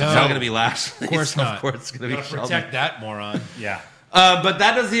Lashley, so it's No. not going to be Lashley. Of course So not. Of course it's going to be Gotta Shelton. protect that moron. Yeah. But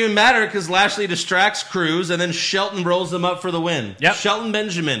that doesn't even matter because Lashley distracts Crews and then Shelton rolls him up for the win. Yep. Shelton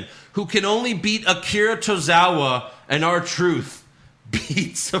Benjamin, who can only beat Akira Tozawa and R-Truth,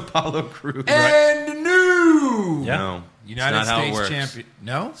 beats Apollo Crews. And new Yeah. No. United it's not how it States works. champion.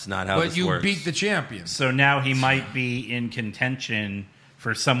 No? It's not how but this you works. beat the champion. So now he might be in contention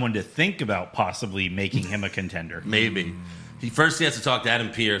for someone to think about possibly making him a contender. Maybe. He has to talk to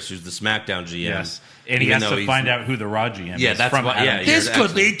Adam Pearce, who's the SmackDown GM. Yes. And he even has though to he's- find out who the Raw GM Yeah, is that's from why- Adam yeah, Pearce. This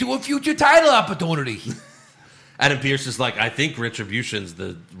could lead to a future title opportunity. Adam Pearce is like, I think Retribution's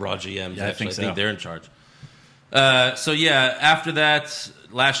the Raw GMs. Yeah, I actually. think so. they're in charge. So yeah, after that,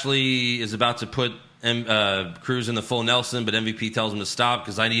 Lashley is about to put Cruz in the full Nelson, but MVP tells him to stop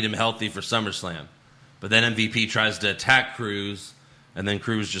because I need him healthy for SummerSlam. But then MVP tries to attack Cruz, and then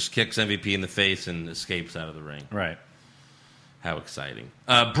Cruz just kicks MVP in the face and escapes out of the ring. Right. How exciting.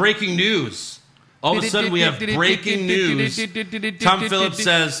 Breaking news. All of a sudden, we have breaking news. Tom Phillips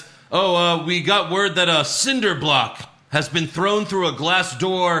says, we got word that a cinder block has been thrown through a glass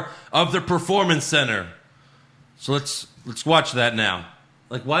door of the Performance Center. So let's watch that now.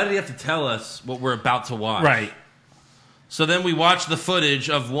 Like, why did he have to tell us what we're about to watch? Right. So then we watch the footage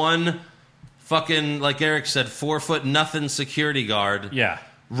of one fucking, like Eric said, 4'0" security guard. Yeah.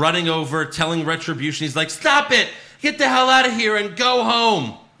 Running over, telling Retribution, he's like, stop it! Get the hell out of here and go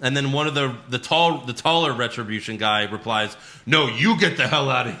home! And then one of the taller Retribution guy replies, no, you get the hell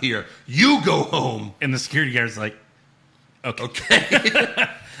out of here. You go home. And the security guard's like, okay.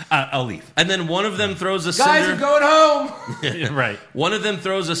 I'll leave. And then one of them throws a Guys cinder... are going home! Right. One of them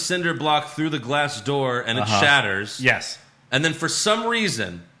throws a cinder block through the glass door and it shatters. Yes. And then for some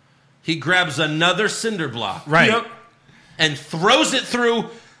reason, he grabs another cinder block. Right. And throws it through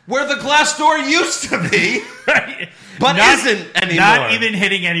where the glass door used to be. Right. But isn't anymore. Not even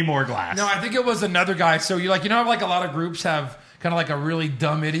hitting any more glass. No, I think it was another guy. So you know how like a lot of groups have kind of like a really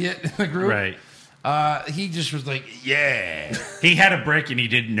dumb idiot in the group? Right. He just was like, yeah. He had a brick and he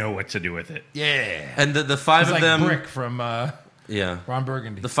didn't know what to do with it. Yeah. And the five of like them... Brick from Ron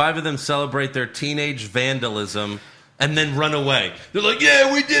Burgundy. The five of them celebrate their teenage vandalism and then run away. They're like,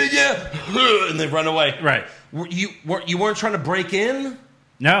 yeah, we did it, yeah. And they run away. Right. You weren't trying to break in?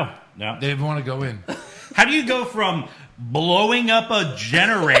 No. They didn't want to go in. How do you go from blowing up a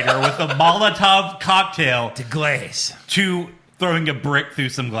generator with a Molotov cocktail To glass. to throwing a brick through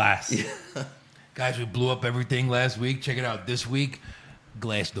some glass? Guys, we blew up everything last week. Check it out. This week,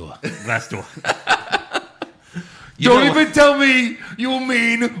 glass door. Glass door. Don't even tell me you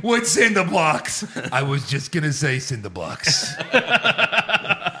mean what cinder blocks. I was just going to say cinder blocks.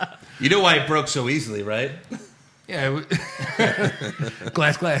 You know why it broke so easily, right? Yeah.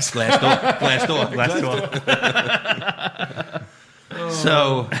 Glass. Glass door.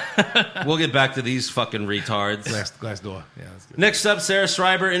 So, we'll get back to these fucking retards. Glass door. Yeah, that's good. Next up, Sarah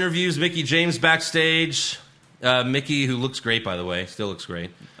Schreiber interviews Mickie James backstage. Mickie, who looks great, by the way, still looks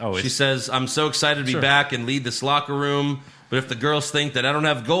great. She says, I'm so excited to be back and lead this locker room, but if the girls think that I don't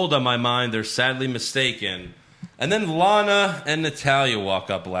have gold on my mind, they're sadly mistaken. And then Lana and Natalya walk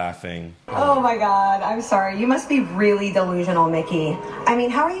up laughing. Oh my God, I'm sorry. You must be really delusional, Mickie. I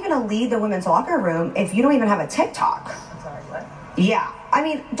mean, how are you going to lead the women's locker room if you don't even have a TikTok? I'm sorry, what? Yeah. I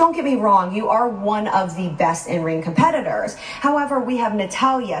mean, don't get me wrong. You are one of the best in-ring competitors. However, we have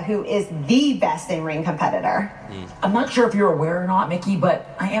Natalya, who is the best in-ring competitor. I'm not sure if you're aware or not, Mickie,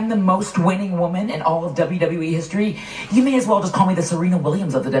 but I am the most winning woman in all of WWE history. You may as well just call me the Serena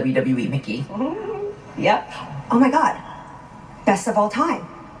Williams of the WWE, Mickie. Yep. Oh my God. Best of all time.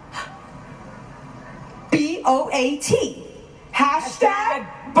 BOAT. Hashtag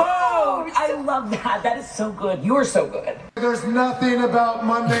boom! I love that. That is so good. You are so good. There's nothing about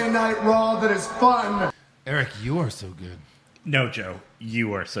Monday Night Raw that is fun. Eric, you are so good. No, Joe.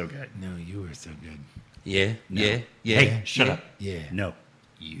 You are so good. No, you are so good. Yeah. Hey, shut up. Yeah. No.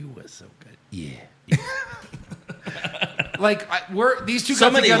 You were so good. Yeah. Like, these two So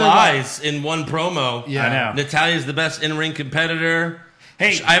got many together. lies in one promo. Yeah. I know. Natalya's the best in-ring competitor.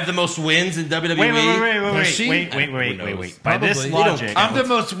 Hey. I have the most wins in WWE. Wait. By this Probably. logic, I'm the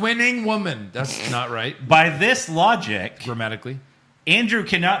most winning woman. That's not right. by this logic, Grammatically. Andrew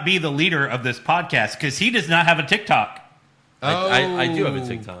cannot be the leader of this podcast because he does not have a TikTok. I do have a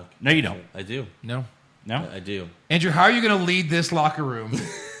TikTok. No, you don't. I do. No. I do. Andrew, how are you going to lead this locker room?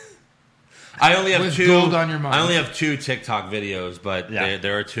 I only have With two. gold on your mind. I only have 2 TikTok videos, but Yeah.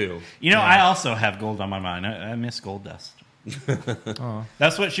 there are 2. You know, I also have gold on my mind. I miss Gold Dust.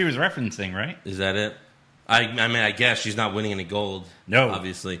 That's what she was referencing, right? Is that it? I mean, I guess she's not winning any gold. No.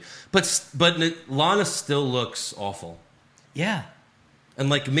 Obviously. But Lana still looks awful. Yeah. And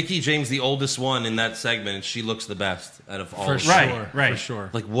like Mickie James, the oldest one in that segment, and she looks the best out of all For of sure. them. Right. For sure.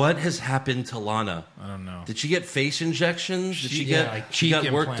 Like, what has happened to Lana? I don't know. Did she get face injections? Did she Yeah, get like she cheek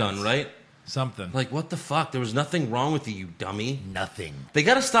got work implants. done, right? Something. Like, what the fuck? There was nothing wrong with you dummy. Nothing. They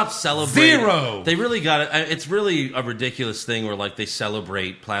got to stop celebrating. Zero. They really got to. It's really a ridiculous thing where like they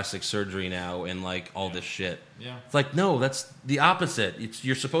celebrate plastic surgery now and like all this shit. Yeah. It's like no, that's the opposite.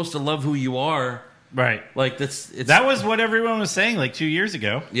 You're supposed to love who you are. Right. Like That was what everyone was saying like 2 years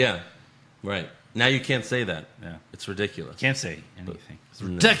ago. Yeah. Right. Now you can't say that. Yeah. It's ridiculous. Can't say anything. It's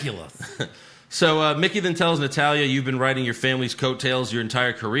ridiculous. So Mickie then tells Natalya, you've been riding your family's coattails your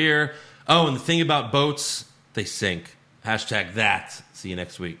entire career. Oh, and the thing about boats They sink. Hashtag that. See you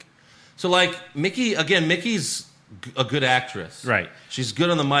next week. So, like, Mickey's a good actress. Right. She's good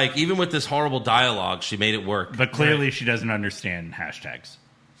on the mic. Even with this horrible dialogue, she made it work. But clearly she doesn't understand hashtags.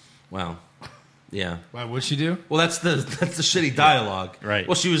 Wow. Yeah. Why would she do? Well, that's the shitty dialogue. Right.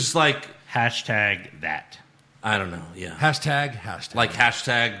 Well, she was like, Hashtag that. I don't know. Yeah. Hashtag. Like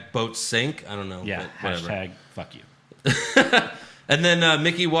hashtag boats sink. I don't know. Yeah. but whatever. Hashtag fuck you. And then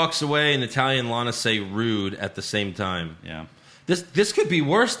Mickey walks away, and Natalia and Lana say rude at the same time. Yeah. This could be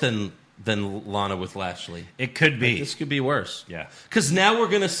worse than Lana with Lashley. It could be. Like, this could be worse. Yeah. Because now we're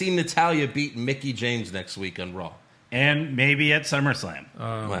going to see Natalia beat Mickey James next week on Raw. And maybe at SummerSlam.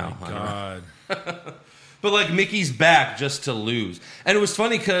 Oh, Wow, my I don't know. God. But, like, Mickey's back just to lose. And it was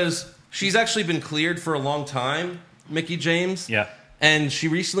funny because she's actually been cleared for a long time, Mickey James. Yeah. And she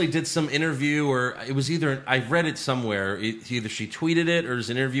recently did some interview, or it was either, I read it somewhere, either she tweeted it or it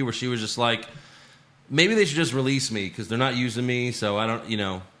was an interview where she was just like, maybe they should just release me because they're not using me, so I don't,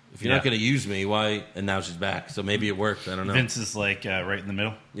 if you're not going to use me, why? And now she's back, so maybe it worked. I don't know. Vince is like right in the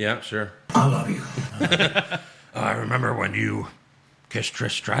middle. Yeah, sure. I love you. I remember when you kissed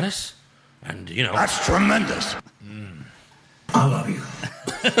Trish Stratus, and That's tremendous. I love you.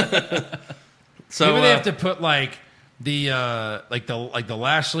 So Maybe they have to put like the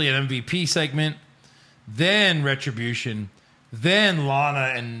Lashley and MVP segment, then Retribution, then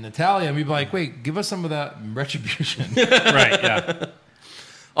Lana and Natalia, and we'd be like, wait, give us some of that Retribution. Right, yeah.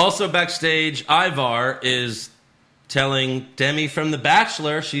 Also backstage, Ivar is telling Demi from The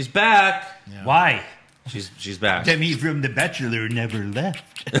Bachelor she's back. Yeah. Why? She's back. Demi from The Bachelor never left.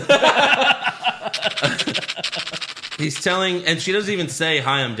 He's telling, and she doesn't even say,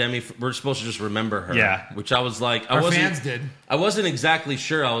 hi, I'm Demi. We're supposed to just remember her. Yeah. Which I was like, Our fans did. I wasn't exactly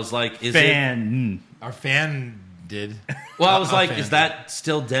sure. I was like, is Fan. Our fan did. Well, I was Our like, fan is did. that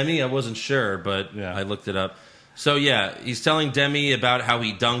still Demi? I wasn't sure, but Yeah. I looked it up. So, yeah, he's telling Demi about how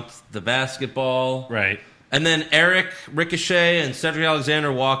he dunked the basketball. Right. And then Eric, Ricochet, and Cedric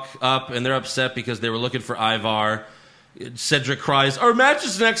Alexander walk up, and they're upset because they were looking for Ivar. Cedric cries, our match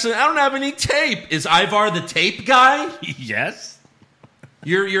is next, and I don't have any tape. Is Ivar the tape guy? Yes.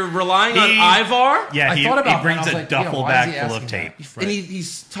 You're relying on Ivar? Yeah, I he thought about brings that. I was a like, duffel yeah, why is he bag full of asking tape. that? And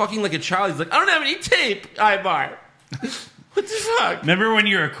he's talking like a child. He's like, I don't have any tape, Ivar. What the fuck? Remember when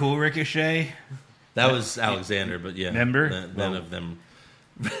you were a cool Ricochet? That was Alexander, but yeah. Remember? None of them.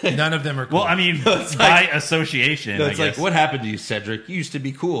 None of them are cool. Well, I mean, it's by like- association, No, I it's guess. like, what happened to you, Cedric? You used to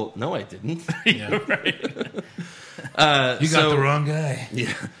be cool. No, I didn't. Yeah. Right. You got the wrong guy.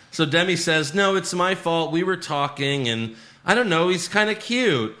 Yeah. So Demi says, no, it's my fault. We were talking, and I don't know, he's kind of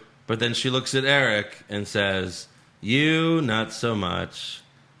cute. But then she looks at Eric and says, you, not so much.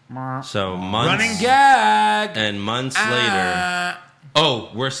 So months Running gag. and months later. Oh,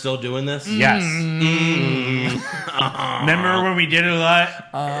 we're still doing this? Yes. Remember when we did it a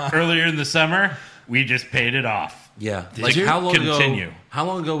lot earlier in the summer? We just paid it off. Yeah. Did you? how long Continue. ago? How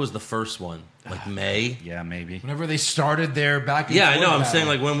long ago was the first one? Like May? Yeah, maybe. Whenever they started their back and Yeah, I forth know. I'm battle. saying,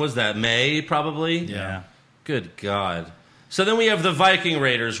 like, when was that? May, probably? Yeah. Good God. So then we have the Viking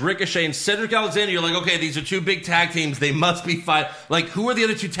Raiders, Ricochet and Cedric Alexander. You're like, okay, these are two big tag teams. They must be fighting. Like, who are the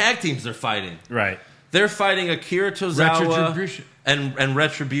other two tag teams they're fighting? Right. They're fighting Akira Tozawa Retribution. and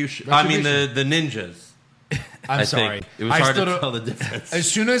Retribution. I mean, the ninjas. I'm I sorry. think. It was I hard to stood tell the difference. As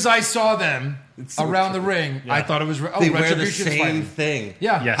soon as I saw them around the ring, I thought it was They wear the Retribution's same fighting. thing.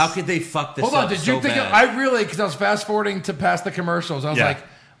 Yeah. Yes. How could they fuck this Hold up on, did so you think bad? I really, because I was fast forwarding to past the commercials, I was Yeah. like,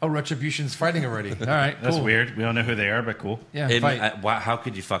 oh, Retribution's fighting already. All right, That's cool. weird. We don't know who they are, but cool. Yeah, It- fight. how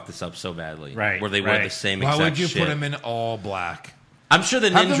could you fuck this up so badly? Right, Where they wear right. the same Why exact would you shit. put them in all black? I'm sure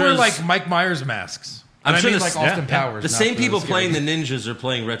the Have them wear ninjas... like Mike Myers masks. I'm And sure I mean the- like Austin yeah. Powers. The not same people scary playing the guys. ninjas are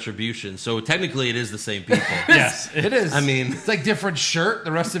playing Retribution, so technically it is the same people. Yes. It is. I mean- it's like different shirt.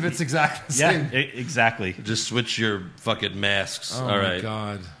 The rest of it's exactly the Yeah, same. exactly. Just switch your fucking masks. Oh All my right.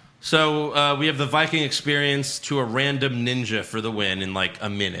 god. So we have the Viking experience to a random ninja for the win in like a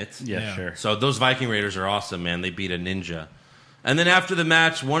minute. Yeah, Yeah. sure. So those Viking Raiders are awesome, man. They beat a ninja. And then after the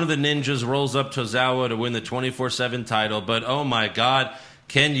match, one of the ninjas rolls up Tozawa to win the 24/7 title. But oh my god,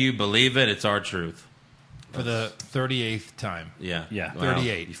 can you believe it? It's R-Truth. For the 38th time. Yeah. Yeah. Wow.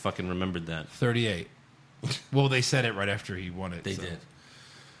 38. You fucking remembered that. 38. Well, they said it right after he won it. They so. did.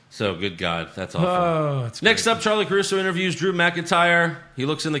 So good God, that's awful. Oh, it's Next up, Charlie Caruso interviews Drew McIntyre. He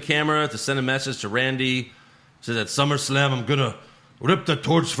looks in the camera to send a message to Randy. Says at SummerSlam, I'm gonna rip the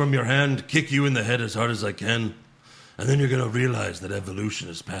torch from your hand, kick you in the head as hard as I can, and then you're gonna realize that evolution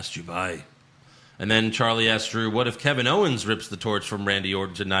has passed you by. And then Charlie asks Drew, what if Kevin Owens rips the torch from Randy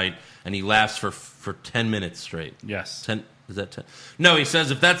Orton tonight? And he laughs for 10 minutes straight. Yes. 10. Is that 10? No, he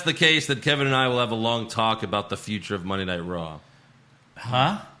says, if that's the case, then Kevin and I will have a long talk about the future of Monday Night Raw.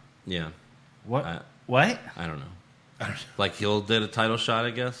 Huh? Yeah. What? What? I don't know. Like he'll did a title shot, I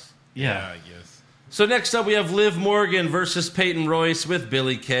guess? Yeah. I guess. So next up, we have Liv Morgan versus Peyton Royce with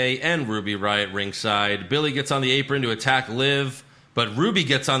Billie Kay and Ruby Riott ringside. Billie gets on the apron to attack Liv, but Ruby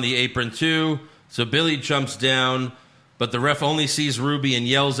gets on the apron too, so Billie jumps down, but the ref only sees Ruby and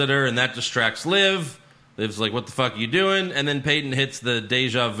yells at her, and that distracts Liv. Liv's like, what the fuck are you doing? And then Peyton hits the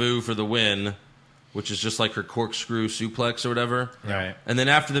deja vu for the win, which is just like her corkscrew suplex or whatever. Right. And then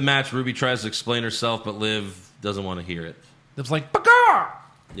after the match, Ruby tries to explain herself, but Liv doesn't want to hear it. Liv's like, Baka!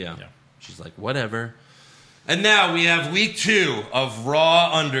 Yeah. She's like, whatever. And now we have week 2 of Raw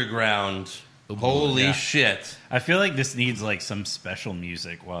Underground. Holy shit. I feel like this needs like some special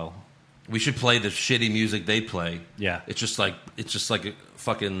music. Well, we should play the shitty music they play. Yeah. It's just like a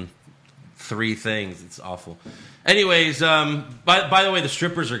fucking 3 things. It's awful. Anyways, by the way, the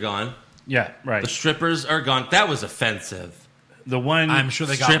strippers are gone. Yeah, right. The strippers are gone. That was offensive. The one I'm sure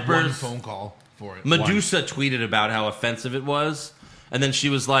they got strippers, one phone call for it. Medusa tweeted about how offensive it was, and then she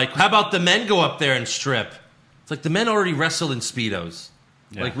was like, how about the men go up there and strip? It's like the men already wrestle in Speedos.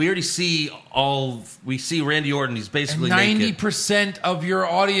 Yeah. Like we already see we see Randy Orton, he's basically naked. 90% of your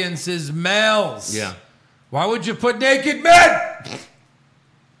audience is males. Yeah. Why would you put naked men?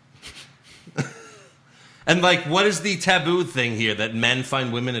 And like, what is the taboo thing here? That men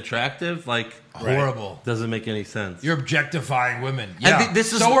find women attractive? Like, horrible. Doesn't make any sense. You're objectifying women. Yeah.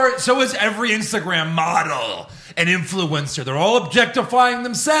 This is so is every Instagram model and influencer. They're all objectifying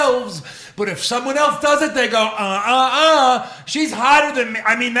themselves. But if someone else does it, they go, she's hotter than me.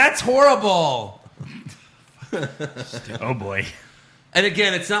 I mean, that's horrible. Oh boy. And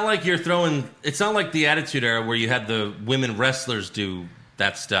again, it's not like it's not like the Attitude Era where you had the women wrestlers do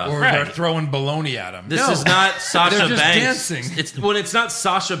that stuff. Or they're throwing baloney at them. This is not Sasha They're just Banks. dancing. It's not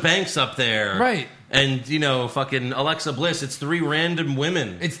Sasha Banks up there. Right. And, fucking Alexa Bliss. It's 3 random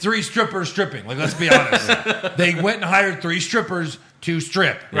women. It's 3 strippers stripping. Like, let's be honest. They went and hired 3 strippers to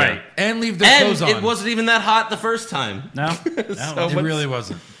strip. Right. And leave their clothes on. It wasn't even that hot the first time. No. It really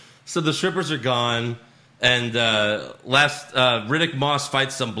wasn't. So the strippers are gone. And Riddick Moss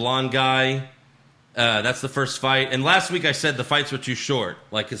fights some blonde guy. That's the first fight. And last week I said the fights were too short.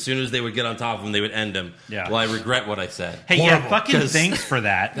 Like, as soon as they would get on top of him, they would end him. Yeah. Well, I regret what I said. Hey, Horrible. yeah, fucking thanks for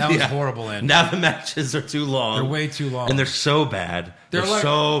that. That was horrible, Andy. Now the matches are too long. They're way too long. And they're so bad. They're like-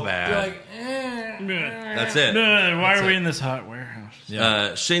 so bad. They're like, That's it. Why are we in this hot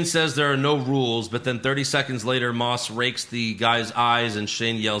warehouse? Shane says there are no rules, but then 30 seconds later, Moss rakes the guy's eyes, and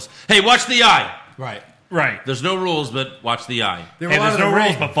Shane yells, "Hey, watch the eye!" Right. Right. There's no rules, but watch the eye. They were Hey, out there's of no the rules,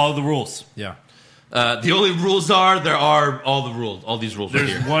 ring. but follow the rules. Yeah. The only rules there are all the rules. All these rules. There's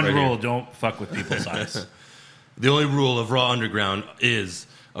right here, one right rule: here. don't fuck with people's eyes. The only rule of Raw Underground is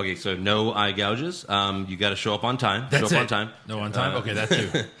so no eye gouges. You got to show up on time. That's show up it. on time. No on time? Okay, that too.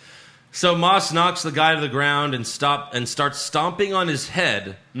 So Moss knocks the guy to the ground and starts stomping on his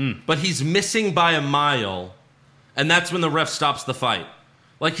head, but he's missing by a mile, and that's when the ref stops the fight.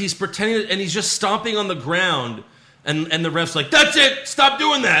 Like he's pretending, and he's just stomping on the ground, and the ref's like, "That's it, stop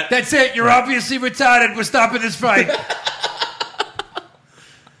doing that." That's it. You're obviously retarded. We're stopping this fight.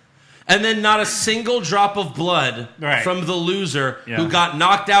 And then not a single drop of blood from the loser who got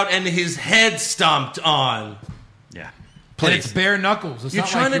knocked out and his head stomped on. Yeah. And it's bare knuckles. It's You're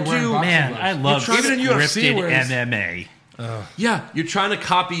not trying like to you're wearing do- boxing Man, gloves. I love Even in UFC, scripted whereas- MMA. Yeah, you're trying to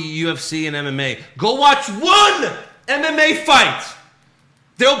copy UFC and MMA. Go watch one MMA fight.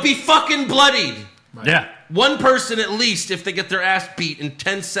 They'll be fucking bloodied. Yeah. One person at least, if they get their ass beat in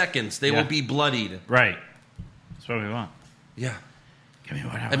 10 seconds, they will be bloodied. Right. That's what we want. Yeah. Give me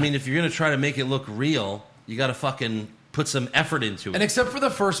what I I mean, if you're going to try to make it look real, you got to fucking put some effort into it. And except for the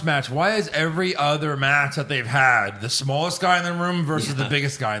first match, why is every other match that they've had the smallest guy in the room versus the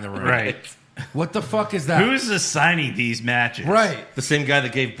biggest guy in the room? Right. What the fuck is that? Who's assigning these matches? Right. The same guy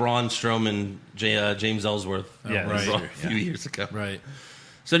that gave Braun Strowman James Ellsworth Yeah, right. a few years ago. Right.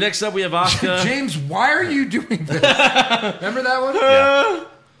 So next up we have Asuka. James, why are you doing this? Remember that one? Yeah.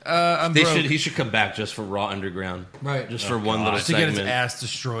 I'm broke. He should come back just for Raw Underground. Right. Just for one little Just to get segment. his ass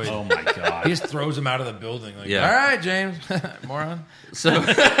destroyed. Oh my god. He just throws him out of the building. Like, Yeah. all right, James. Moron. So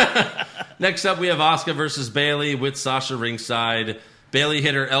next up we have Asuka versus Bayley with Sasha ringside. Bayley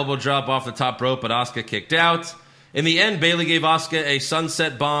hit her elbow drop off the top rope, but Asuka kicked out. In the end, Bayley gave Asuka a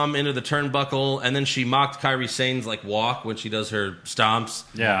sunset bomb into the turnbuckle, and then she mocked Kairi Sane's walk when she does her stomps.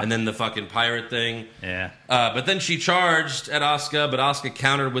 Yeah. And then the fucking pirate thing. Yeah. But then she charged at Asuka, but Asuka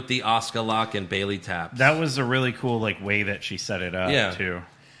countered with the Asuka lock and Bayley tapped. That was a really cool way that she set it up Yeah. too.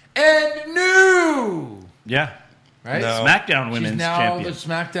 And new. Yeah. right? No. SmackDown She's Women's now Champion. the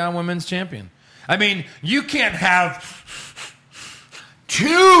SmackDown Women's Champion. I mean, you can't have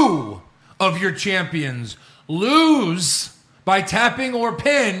 2 of your champions lose by tapping or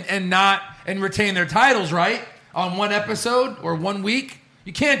pin and retain their titles, right? On one episode or 1 week.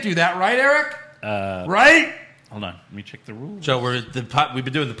 You can't do that, right, Eric? Right? Hold on. Let me check the rules. Joe, we've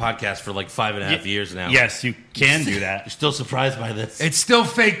been doing the podcast for like 5.5 years now. Yes, you can do that. You're still surprised by this? It's still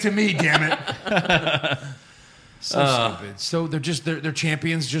fake to me, damn it. So stupid. So their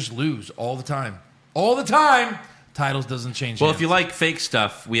champions just lose all the time. All the time. Titles doesn't change. Well, hands. if you like fake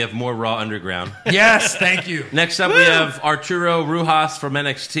stuff, we have more Raw Underground. Yes, thank you. Next up, we have Arturo Rujas from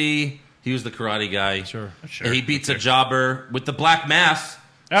NXT. He was the karate guy. Sure. And he beats a jobber with the black mask.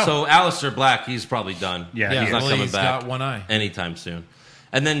 Oh. So Aleister Black, he's probably done. Yeah, he's not coming he's back got one eye. anytime soon.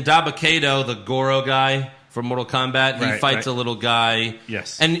 And then Dabba-Kato, the Goro guy from Mortal Kombat, he fights a little guy.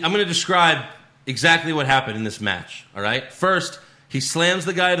 Yes. And I'm going to describe exactly what happened in this match. All right. First, he slams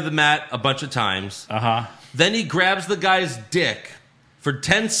the guy to the mat a bunch of times. Then he grabs the guy's dick for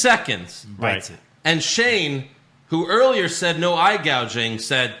 10 seconds. Bites it. And Shane, who earlier said no eye gouging,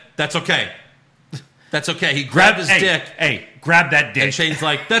 said, that's okay. That's okay. He grabbed his dick. Hey, grab that dick. And Shane's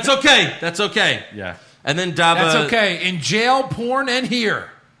like, that's okay. That's okay. Yeah. And then Dabba... That's okay. In jail, porn, and here.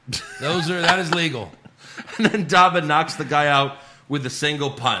 That is legal. And then Dabba knocks the guy out with a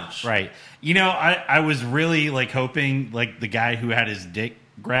single punch. Right. You know, I was really like hoping like the guy who had his dick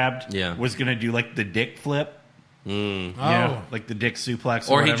grabbed was going to do like the dick flip. Oh. Like the dick suplex.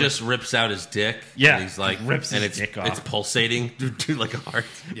 Or he whatever. just rips out his dick. Yeah, And he's like, rips his and dick off. It's pulsating to like a heart.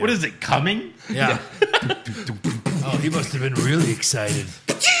 What is it, coming? Yeah. Oh, he must have been really excited.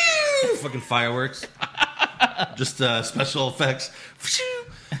 Fucking fireworks. Just special effects.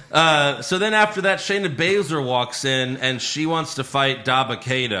 So then after that, Shayna Baszler walks in and she wants to fight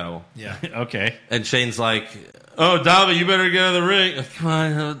Dabba-Kato. Yeah. Okay. And Shane's like, oh, Dabba, you better get out of the ring. Come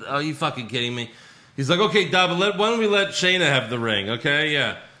on. Are you fucking kidding me? He's like, okay, Dabba, why don't we let Shayna have the ring, okay?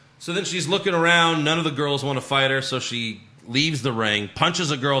 Yeah. So then she's looking around. None of the girls want to fight her, so she leaves the ring, punches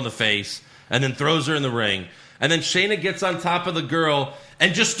a girl in the face, and then throws her in the ring. And then Shayna gets on top of the girl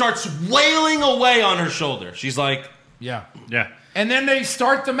and just starts wailing away on her shoulder. She's like... Yeah. Yeah. And then they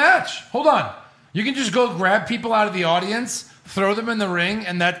start the match. Hold on. You can just go grab people out of the audience, throw them in the ring,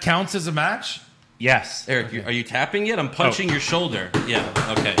 and that counts as a match? Yes. Eric, are you tapping yet? I'm punching your shoulder. Yeah,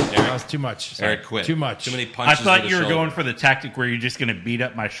 okay. That Eric, was too much. Eric, quit. Too much. Too many I punches. thought to the you were shoulder. going for the tactic where you're just going to beat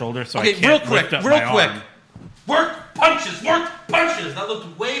up my shoulder so I Okay, can't real quick, lift up real my quick. arm. Work punches. That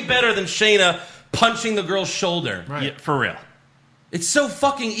looked way better than Shayna punching the girl's shoulder. Right. Yeah, for real. It's so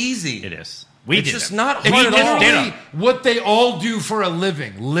fucking easy. It is. It's just not If hard he at just all. did Literally what they all do for a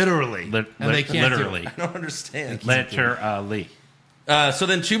living. Literally. And they can't literally. do it. I don't understand. Literally. So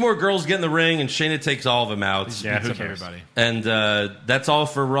then 2 more girls get in the ring, and Shayna takes all of them out. Yeah, who Beats up cares? everybody. And that's all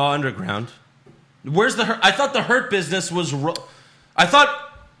for Raw Underground. Where's the Hurt? I thought the Hurt Business was... I thought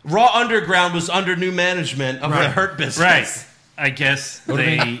Raw Underground was under new management of the Hurt Business. Right. I guess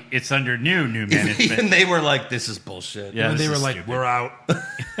it's under new management. Even they were like, this is bullshit. Yeah, And this they were is like, stupid. we're out.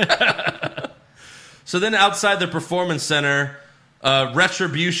 So then outside the Performance Center,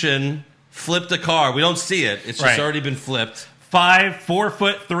 Retribution flipped a car. We don't see it. It's just Right. already been flipped.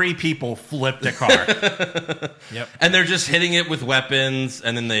 4'3" people flipped a car. Yep. And they're just hitting it with weapons,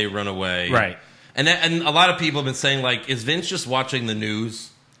 and then they run away. Right. And a lot of people have been saying, like, is Vince just watching the news?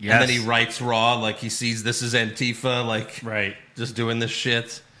 Yes. And then he writes Raw, like he sees this is Antifa, like, Right. just doing this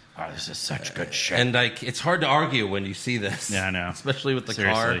shit. Oh, this is such good shit. And like, it's hard to argue when you see this. Yeah, I know. Especially with the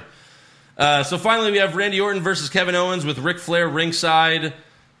Seriously. car. So finally, we have Randy Orton versus Kevin Owens with Ric Flair ringside.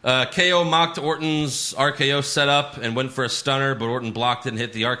 KO mocked Orton's RKO setup and went for a stunner, but Orton blocked it and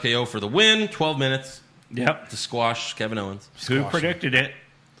hit the RKO for the win. 12 minutes Yep. to squash Kevin Owens. Who predicted it?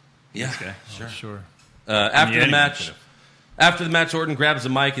 Yeah, Okay. Sure. After the anyone match, Orton grabs the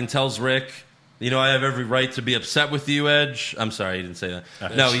mic and tells Rick, you know, I have every right to be upset with you, Edge. I'm sorry, he didn't say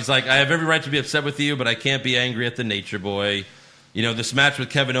that. No, he's like, I have every right to be upset with you, but I can't be angry at the Nature Boy. You know, this match with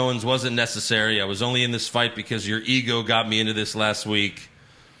Kevin Owens wasn't necessary. I was only in this fight because your ego got me into this last week.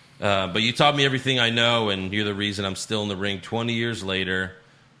 But you taught me everything I know, and you're the reason I'm still in the ring 20 years later.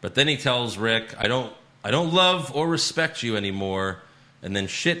 But then he tells Rick, I don't love or respect you anymore. And then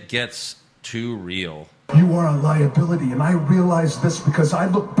shit gets too real. You are a liability, and I realize this because I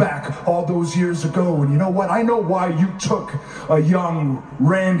look back all those years ago, and you know what? I know why you took a young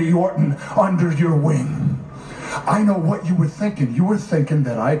Randy Orton under your wing. I know what you were thinking. You were thinking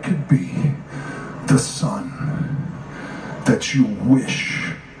that I could be the son that you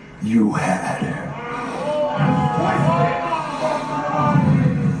wish you had.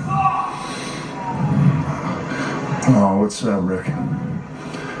 What's that, Rick?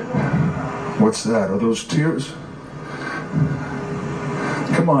 What's that? Are those tears?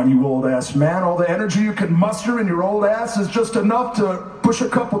 Come on, you old ass man. All the energy you can muster in your old ass is just enough to push a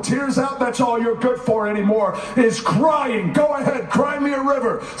couple tears out. That's all you're good for anymore, is crying. Go ahead, cry me a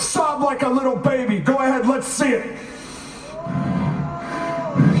river. Sob like a little baby. Go ahead, let's see it.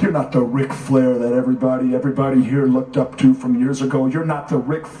 You're not the Ric Flair that everybody here looked up to from years ago. You're not the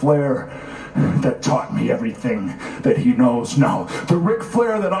Ric Flair that taught me everything that he knows now. The Ric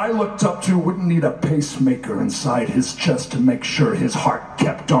Flair that I looked up to wouldn't need a pacemaker inside his chest to make sure his heart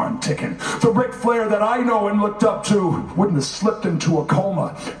kept on ticking. The Ric Flair that I know and looked up to wouldn't have slipped into a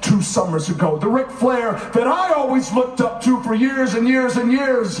coma 2 summers ago. The Ric Flair that I always looked up to for years and years and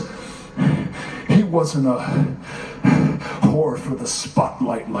years, he wasn't a whore for the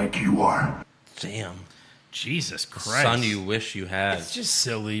spotlight like you are. Damn. Jesus Christ. Son you wish you had. It's just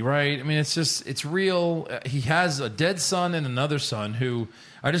silly, right? I mean, it's real. He has a dead son and another son who,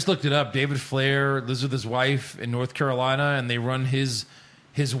 I just looked it up. David Flair lives with his wife in North Carolina, and they run his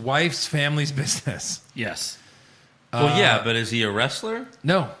wife's family's business. Yes. Well, yeah, but is he a wrestler?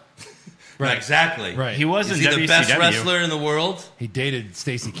 No. Right. Exactly. Right. He was Is in he WCW. the best wrestler in the world? He dated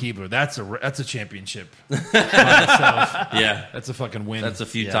Stacy Keibler. That's a championship. by itself. Yeah. That's a fucking win. That's a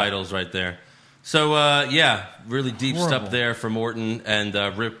few Yeah. titles right there. So, yeah, really deep stuff there from Orton, and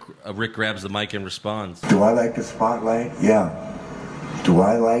Rick grabs the mic and responds. Do I like the spotlight? Yeah. Do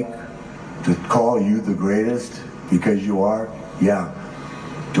I like to call you the greatest because you are? Yeah.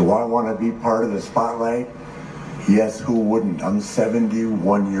 Do I want to be part of the spotlight? Yes, who wouldn't? I'm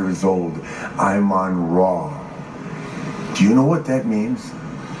 71 years old. I'm on Raw. Do you know what that means?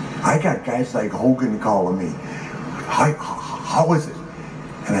 I got guys like Hogan calling me. How is it?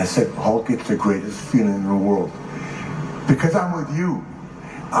 And I said, Hulk, it's the greatest feeling in the world. Because I'm with you.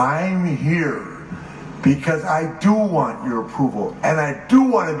 I'm here because I do want your approval. And I do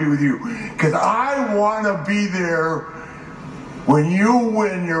want to be with you. Because I want to be there when you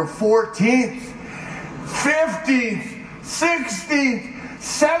win your 14th, 15th, 16th,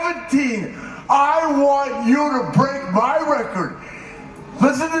 17th. I want you to break my record.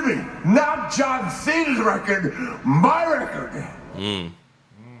 Listen to me. Not John Cena's record, my record.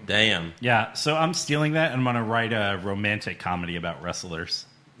 Damn. Yeah, so I'm stealing that, and I'm going to write a romantic comedy about wrestlers.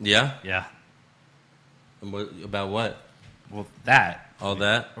 Yeah? Yeah. And about what? Well, that. All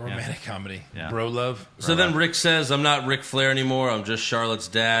that? a romantic comedy. Yeah. Bro love. So then Rick says, I'm not Ric Flair anymore. I'm just Charlotte's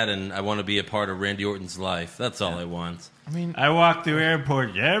dad, and I want to be a part of Randy Orton's life. That's all I want. I walk through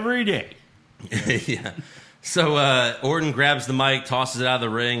airports every day. Yeah. So Orton grabs the mic, tosses it out of the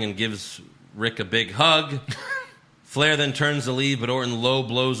ring, and gives Rick a big hug. Flair then turns to leave, but Orton low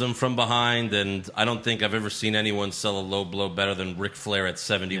blows him from behind, and I don't think I've ever seen anyone sell a low blow better than Ric Flair at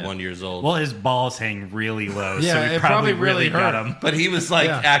 71 years old. Well, his balls hang really low, Yeah, so he it probably probably really got hurt. him. But he was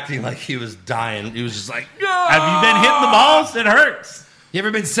acting like he was dying. He was just like, Have you been hitting the balls? It hurts. You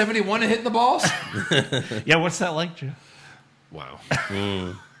ever been 71 and hitting the balls? Yeah, what's that like, Joe? Wow.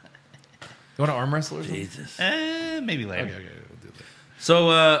 You want to arm wrestle or something? Jesus. Maybe later. Okay, we'll do that.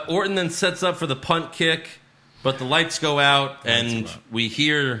 So Orton then sets up for the punt kick, but the lights go out, and we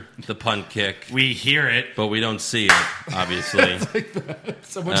hear the punt kick, We hear it. but we don't see it, obviously.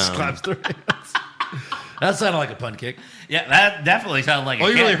 Someone just claps their hands. That sounded like a punt kick. Yeah, that definitely sounded like All a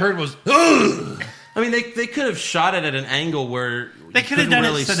you really kick. heard was, I mean, they could have shot it at an angle where They you could have couldn't done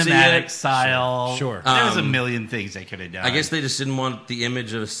really it see cinematic it. style. Sure. There was a million things they could have done. I guess they just didn't want the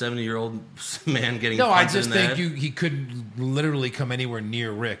image of a 70-year-old man getting no, I punted just in the think head. he couldn't literally come anywhere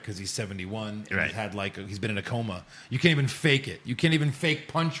near Rick because he's 71 and Right. he's been in a coma. You can't even fake it. You can't even fake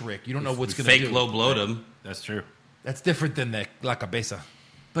punch Rick. You don't know what's going to do. fake low blowed him. That's true. That's different than the La Cabeza.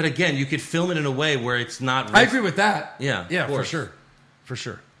 But again, you could film it in a way where it's not. I agree with that. Yeah, yeah, of for course. sure, for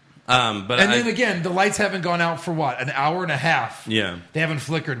sure. But And then again, the lights haven't gone out for what, an hour and a half. Yeah. They haven't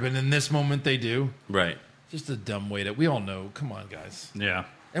flickered, but in this moment they do. right. Just a dumb way to. We all know. Come on, guys. Yeah.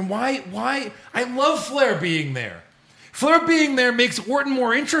 And why? I love Flair being there. Flair being there makes Orton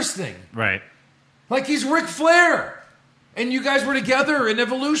more interesting. Right. Like he's Ric Flair, and you guys were together in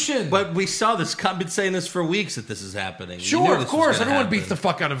Evolution. But we saw this. I've been saying this for weeks that this is happening. We knew sure, this of was course, gonna everyone happen. beats the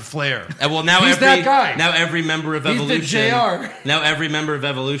fuck out of Flair. And well, now He's that guy. Now every member of He's the Evolution. JR. Now every member of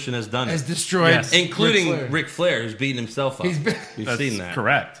Evolution has done Has it, destroyed, Yes. including Ric Flair, who's beating himself up. He's been- We've That's seen that.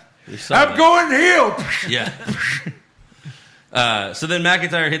 correct. We saw I'm that. going heel. Yeah. So then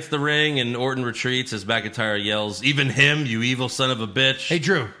McIntyre hits the ring and Orton retreats as McIntyre yells, "Even him, you evil son of a bitch!" Hey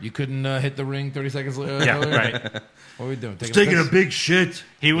Drew, you couldn't hit the ring 30 seconds later. Yeah, right. What are we doing? Taking a piss? big shit.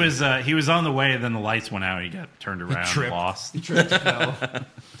 He was on the way, then the lights went out. He got turned around and tripped. lost. He tripped, fell.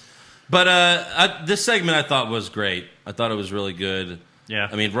 But this segment I thought was great. I thought it was really good. Yeah.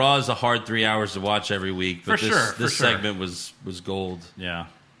 I mean, Raw is a hard 3 hours to watch every week, but this segment was gold. Yeah.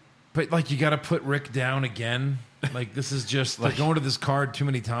 But like, you got to put Rick down again. Like, this is just like going to this card too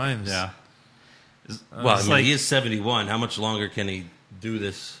many times. Yeah. Well, I mean, he is 71. How much longer can he do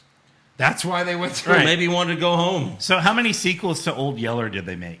this? That's why they went through. Right. Maybe he wanted to go home. So how many sequels to Old Yeller did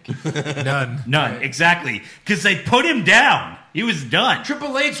they make? None. None, exactly. Because they put him down. He was done.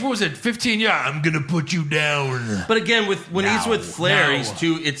 Triple H, what was it, 15 years? I'm going to put you down. But again, when he's with Flair, No.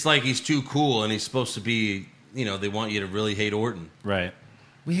 it's like he's too cool, and he's supposed to be, they want you to really hate Orton. Right.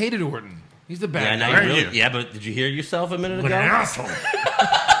 We hated Orton. He's the bad Yeah, guy. now you really, yeah, but did you hear yourself a minute What ago? an asshole.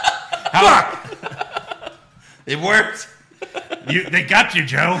 Fuck! It worked. They got you,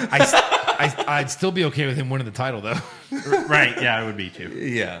 Joe. I'd still be okay with him winning the title, though. Right, yeah, I would be too.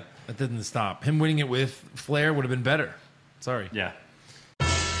 Yeah. That didn't stop. Him winning it with Flair would have been better. Sorry. Yeah.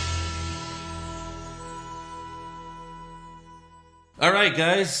 All right,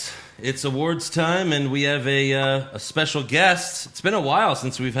 guys. It's awards time, and we have a special guest. It's been a while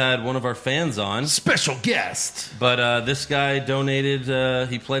since we've had one of our fans on. Special guest. But this guy donated,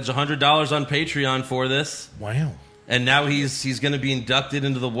 he pledged $100 on Patreon for this. Wow. And now he's going to be inducted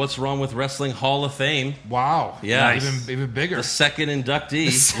into the What's Wrong with Wrestling Hall of Fame. Wow. Yeah. Nice. Even bigger. The second inductee.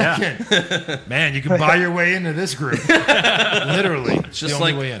 Second. Man, you can buy your way into this group. Literally. It's just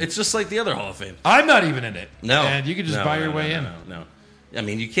like the other Hall of Fame. I'm not even in it. No. And you can just buy your way in. No. I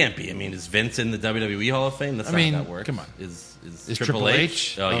mean, you can't be. I mean, is Vince in the WWE Hall of Fame? That's not how that works. Come on. Is Triple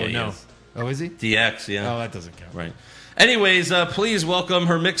H? Oh, yeah, no. he is. Oh, is he? DX, yeah. Oh, that doesn't count. Right. Anyways, please welcome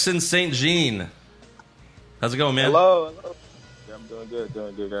Hermixon St. Jean. How's it going, man? Hello. Yeah, I'm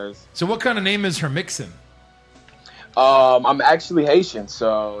doing good, guys. So what kind of name is Hermixon? I'm actually Haitian,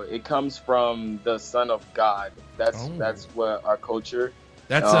 so it comes from the Son of God. That's what our culture.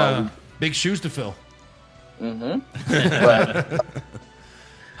 That's big shoes to fill. Mm-hmm.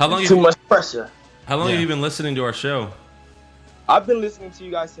 How long? Too much pressure. How long have you been listening to our show? I've been listening to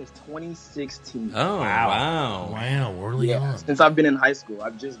you guys since 2016. Oh, wow. Early on. Since I've been in high school.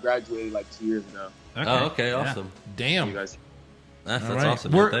 I've just graduated like 2 years ago. Okay. Oh, okay, awesome. Damn. You guys. That's All right.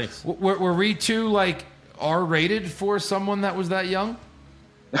 awesome. Man. Thanks. Were we too like R-rated for someone that was that young?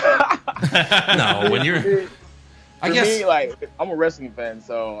 No, when you're. For me, like, I'm a wrestling fan,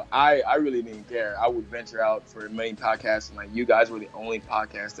 so I really didn't care. I would venture out for a million podcasts, and like you guys were the only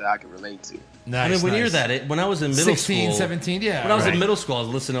podcast that I could relate to. I mean, when you're when I was in middle 16, school, 17, yeah. When I was in middle school, I was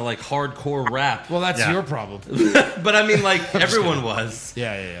listening to like hardcore rap. Well, that's your problem. But I mean, like everyone was.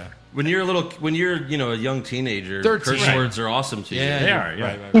 Yeah. When you're a young teenager, 13. curse words are awesome to you. Yeah, they are.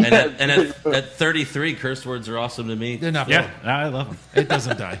 Yeah. Right. And at 33, curse words are awesome to me. They're not. Yeah, I love them. It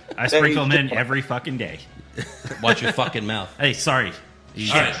doesn't die. I sprinkle them in every fucking day. Watch your fucking mouth. Hey, sorry.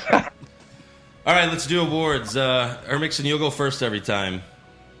 All right, let's do awards. Hermixon, you'll go first every time.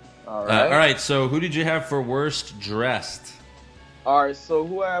 All right. All right, so who did you have for worst dressed? All right, so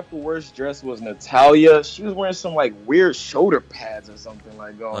who I had for worst dress was Natalia. She was wearing some like weird shoulder pads or something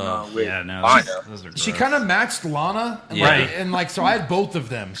like going on with Lana. Those are She gross. kind of matched Lana, and Right. so I had both of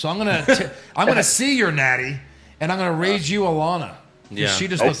them. So I'm gonna see your Natty, and I'm gonna raise you Alana. 'Cause Yeah. she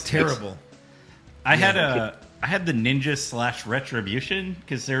just looks terrible. I had the Ninja / Retribution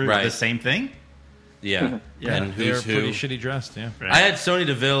because they're Right. the same thing. Yeah. Yeah. And They're who's who? pretty shitty dressed. Yeah. Right. I had Sonya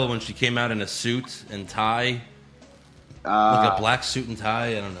Deville when she came out in a suit and tie. Like a black suit and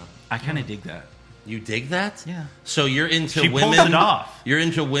tie. I don't know. I kind of dig that. You dig that? Yeah. So you're into She women. pulls it off. You're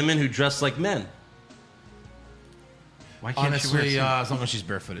into women who dress like men. Why can't Honestly, she wear a as long as she's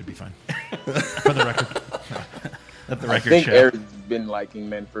barefooted, be fine. For the record. Let the I record think show. Eric's been liking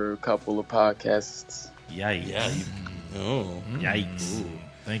men for a couple of podcasts. Yikes. Yeah. Oh. Yikes.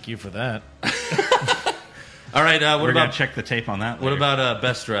 Thank you for that. All right. What We're about gonna check the tape on that. what later. about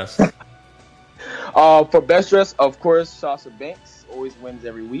best dressed? For best dress, of course, Sasha Banks always wins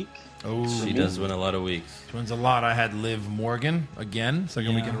every week. Oh, She does win a lot of weeks. She wins a lot. I had Liv Morgan again,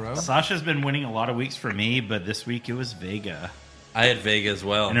 second week in a row. Sasha's been winning a lot of weeks for me, but this week it was Vega I had Vega as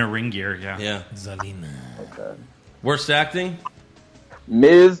well. in her ring gear. Yeah. Yeah. Zelina. Okay. Worst acting?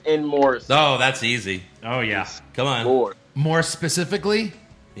 Miz and Morris. Oh, that's easy. Oh yeah. Come on. Lord. More specifically,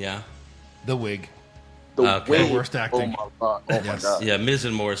 Yeah. the wig. The Okay. way- Worst acting. Oh my god. Oh my Yes. god. Yeah. Miz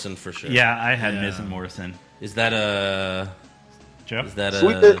and Morrison for sure. Yeah, I had Yeah. Miz and Morrison. Is that a? Joe. Is that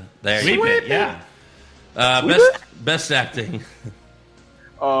Sweep a? it. There Sweep you it. Yeah. go. Sweep Best acting.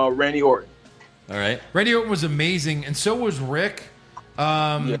 Randy Orton. All right. Randy Orton was amazing, and so was Rick.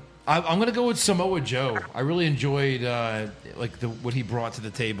 I'm going to go with Samoa Joe. I really enjoyed what he brought to the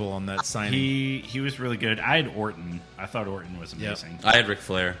table on that signing. He was really good. I had Orton. I thought Orton was amazing. I had Ric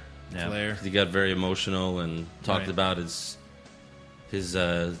Flair. Flair. He got very emotional and talked about his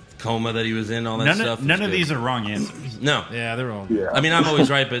coma that he was in, all that stuff. None of these are wrong answers. No. Yeah, they're all. Yeah. I mean, I'm always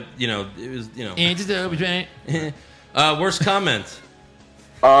right, but it was worst comment.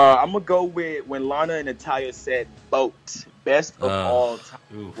 I'm gonna go with when Lana and Natalya said "boat." Best of all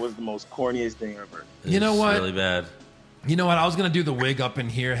time was the most corniest thing ever. You know what? Really bad. You know what? I was gonna do the wig up in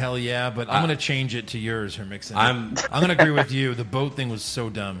here, hell yeah, but I'm gonna change it to yours, Hermixon. I'm gonna agree with you. The boat thing was so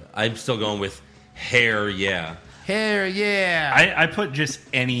dumb. I'm still going with hair, yeah. Hair, yeah. I put just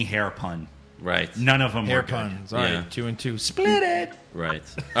any hair pun. Right. None of them hair were puns. good. All right, Yeah. 2 and 2. Split it. Right.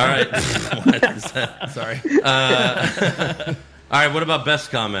 All right. What is that? Sorry. All right. What about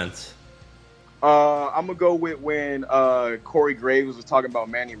best comments? I'm gonna go with when Corey Graves was talking about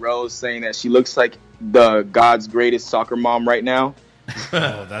Mandy Rose, saying that she looks like the God's greatest soccer mom right now.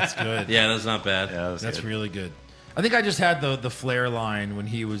 Oh, that's good. Yeah, that's not bad. Yeah, That's good. really good. I think I just had the Flair line when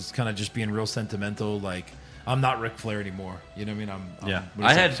he was kind of just being real sentimental, like I'm not Ric Flair anymore. You know what I mean? Yeah.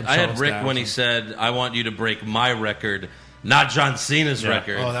 I had Rick when he said, "I want you to break my record, not John Cena's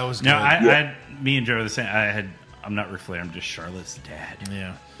record." Oh, that was good. No, me and Joe were the same. I'm not Ric Flair. I'm just Charlotte's dad.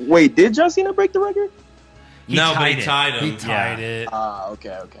 Yeah. Wait, did John Cena break the record? No, but he it. tied him. He tied it.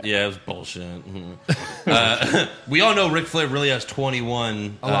 Okay. Yeah, it was bullshit. Mhm. We all know Ric Flair really has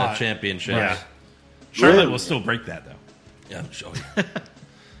 21 lot. championships. Yeah. Charlotte Really? will still break that though. Yeah, I'm sure.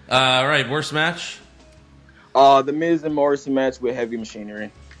 All right, worst match? The Miz and Morrison match with Heavy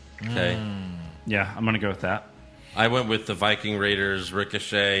Machinery. Okay. Yeah, I'm gonna go with that. I went with the Viking Raiders,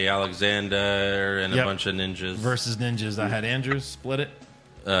 Ricochet, Alexander, and a Yep. bunch of ninjas. Versus Ninjas. I had Andrews split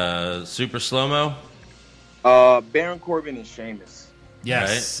it. Super Slow-Mo. Baron Corbin and Sheamus.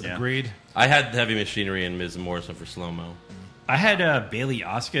 Yes, Right? Yeah. agreed. I had Heavy Machinery and Miz and Morrison for Slow-Mo. I had Bailey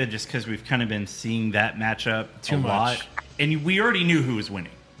Asuka just because we've kind of been seeing that matchup Too a much. lot, and we already knew who was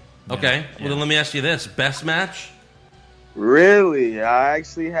winning. Okay, well then let me ask you this. Best match? Really? I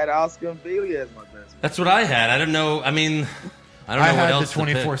actually had Asuka and Bailey as my best. That's what I had. I don't know. I mean, I don't know I what had the else to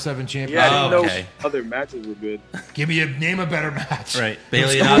pick. 24/7 champion. Yeah, I didn't okay. know other matches were good. Give me name a better match. Right.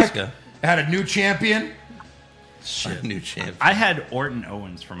 Bailey and Asuka. I had a new champion. New champ. I had Orton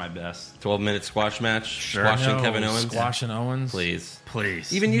Owens for my best. 12-minute squash match. Squashing No, Kevin Owens. Squashing Owens. Please.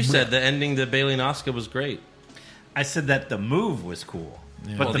 Please. Even you said the ending to Bailey and Asuka was great. I said that the move was cool,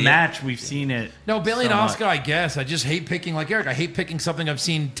 but Well, the the- match we've seen it. No, Bailey so and much. Asuka, I guess. I just hate picking, like Eric, I hate picking something I've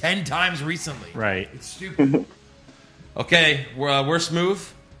seen 10 times recently. Right. It's stupid. Okay, worst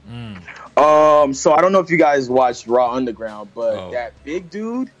move? So I don't know if you guys watched Raw Underground, but Oh. that big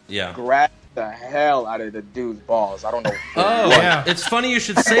dude Yeah. grabbed the hell out of the dude's balls. I don't know. Oh, Yeah. it's funny you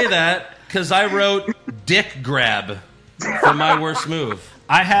should say that because I wrote dick grab for my worst move.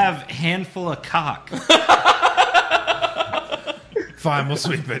 I have handful of cock. Fine, we'll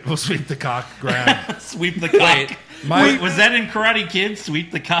sweep it. We'll sweep the cock grab. Sweep the cock. Wait, My- Was that in Karate Kid?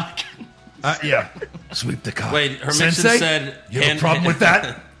 Sweep the cock. Yeah. Sweep the cock. Wait, her mission Sensei? said... You have a problem with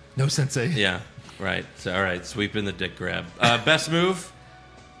that? No, Sensei. Yeah, right. So, all right, sweeping the dick grab. Best move?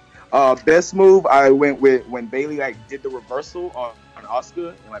 Best move, I went with when Bailey did the reversal on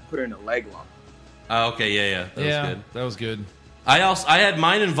Asuka and put her in a leg lock. Oh, okay, yeah. That was good. That was good. I had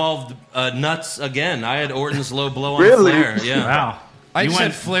mine involved nuts again. I had Orton's low blow on Really? Flair. Yeah. Wow. I You just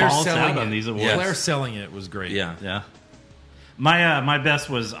went had Flair balls selling out it. on these awards. Yes. Flair selling it was great. Yeah. Yeah. My best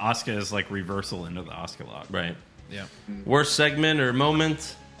was Asuka's reversal into the Asuka lock. Right. Yeah. Worst segment or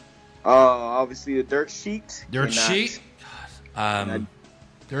moment? Obviously the dirt sheet. Dirt And sheet?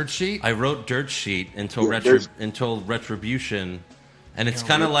 Dirt sheet? I wrote dirt sheet until Yeah, there's- until retribution, and it's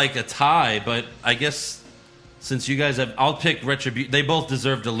kind of like a tie. But I guess since you guys have, I'll pick retribution. They both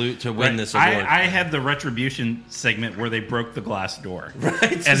deserve to win Right. this award. I had the retribution segment where they broke the glass door. Right.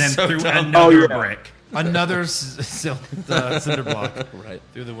 And then So threw dumb. another yeah. brick. Another cinder block Right.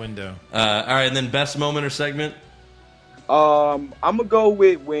 through the window. All right, and then best moment or segment? I'm gonna go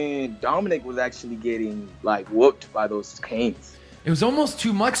with when Dominic was actually getting whooped by those canes. It was almost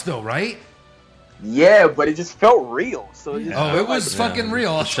too much, though, right? Yeah, but it just felt real. So it just Oh, felt it was like- fucking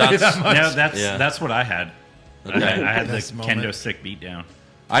real. I'll tell you Shots- that much. No, Yeah. that's what I had. Okay. I had the Best moment. kendo stick beat down.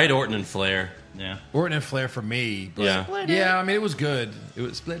 I had Orton and Flair. Yeah. Orton and Flair for me. But Yeah. yeah, I mean, it was good. It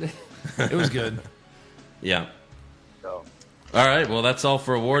was split. It was good. Yeah. So, All right. Well, that's all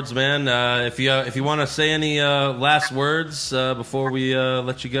for awards, man. If you want to say any last words before we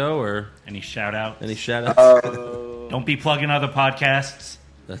let you go, or Any shout out? any shout outs, Don't be plugging other podcasts.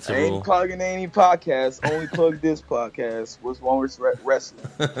 that's I a ain't rule. plugging any podcast. Only plug this podcast. What's one with wrestling?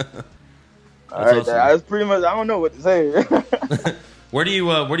 All right, awesome. that's pretty much. I don't know what to say. Where do you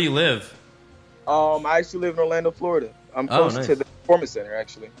live? I actually live in Orlando, Florida. I'm Oh, close nice. to the Performance Center,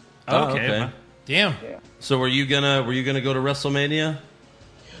 actually. Oh, okay. Damn. Yeah. So were you gonna go to WrestleMania?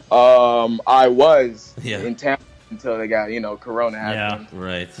 I was Yeah. in town until they got Corona happened.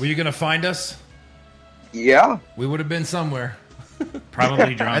 Right. Were you going to find us? Yeah. We would have been somewhere.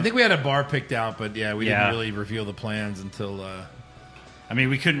 Probably drunk. I think we had a bar picked out, but yeah, we Yeah. didn't really reveal the plans until I mean,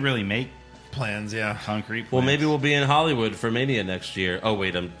 we couldn't really make plans. Yeah. concrete plans. Well, maybe we'll be in Hollywood for Mania next year. Oh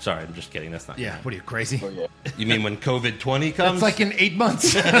wait, I'm sorry. I'm just kidding. That's not. Yeah. What are you, crazy? Oh, yeah. You mean when COVID-20 comes? It's like in 8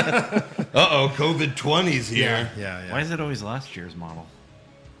 months. Uh-oh, COVID-20's here. Yeah. Why is it always last year's model?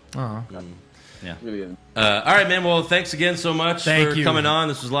 Yeah. Really is. All right, man. Well, thanks again so much Thank for you. coming on.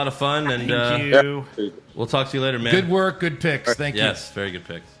 This was a lot of fun, and Thank you. we'll talk to you later, man. Good work. Good picks. Thank you. Yes, very good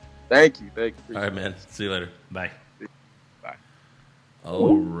picks. Thank you. Thank you. All right, man. See you later. Bye.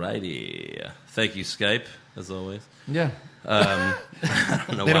 Alrighty. Thank you, Skype, as always. Yeah. I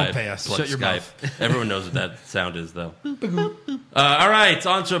don't know They why don't I pay us. plugged Shut your Skype. mouth. Everyone knows what that sound is, though. All right,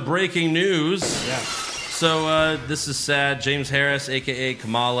 on to breaking news. Yeah. So this is sad. James Harris, a.k.a.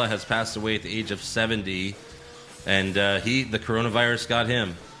 Kamala, has passed away at the age of 70, and the coronavirus got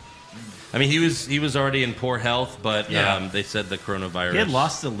him. I mean, he was already in poor health, but Yeah. they said the coronavirus. He had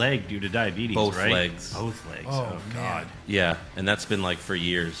lost a leg due to diabetes, Both right? legs. Both legs. Oh, God. Yeah, and that's been like for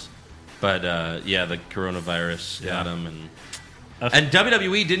years. But the coronavirus got him, and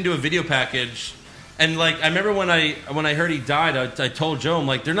WWE didn't do a video package. And like I remember when I heard he died, I told Joe, I'm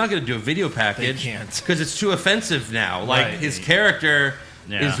like, they're not going to do a video package because it's too offensive now. Like Right. his character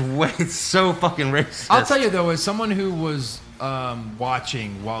is so fucking racist. I'll tell you though, as someone who was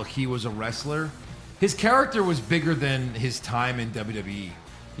watching while he was a wrestler, his character was bigger than his time in WWE.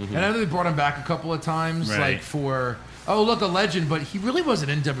 And I know they brought him back a couple of times, Right. like for a legend, but he really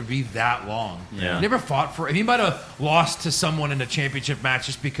wasn't in WWE that long. Yeah. He never fought for. And he might have lost to someone in a championship match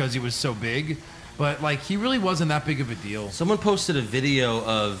just because he was so big, but like he really wasn't that big of a deal. Someone posted a video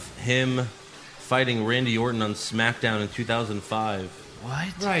of him fighting Randy Orton on SmackDown in 2005.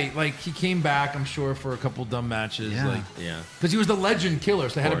 What? Right, like he came back, I'm sure, for a couple dumb matches. Yeah. Like, Yeah, because he was the legend killer,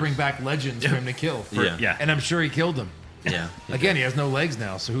 so they had to course. bring back legends for him to kill. Yeah. And I'm sure he killed them. yeah. Again, he has no legs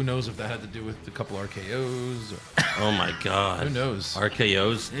now, so who knows if that had to do with a couple RKOs? Or, Oh my God. who knows?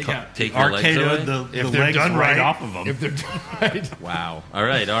 RKOs got take your legs away. RKO'd the legs right off of them. If they're done right. Wow. All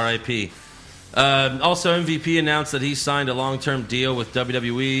right. R.I.P. Also, MVP announced that he signed a long-term deal with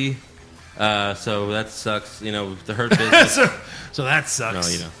WWE. So that sucks. The Hurt Business. So that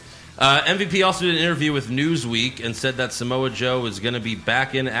sucks. No, MVP also did an interview with Newsweek and said that Samoa Joe is going to be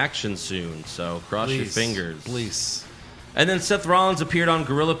back in action soon. So cross your fingers. Please. And then Seth Rollins appeared on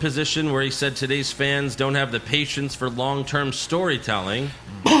Gorilla Position where he said today's fans don't have the patience for long-term storytelling.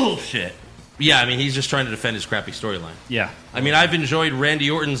 Bullshit. Yeah, I mean, he's just trying to defend his crappy storyline. Yeah. I mean, I've enjoyed Randy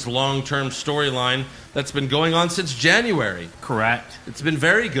Orton's long-term storyline that's been going on since January. Correct. It's been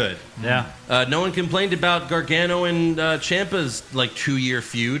very good. Yeah. No one complained about Gargano and Ciampa's 2-year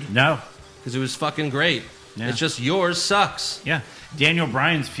feud No. because it was fucking great. Yeah. It's just yours sucks. Yeah. Daniel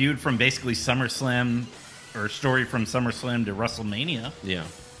Bryan's feud from basically SummerSlam, or story from SummerSlam to WrestleMania. Yeah.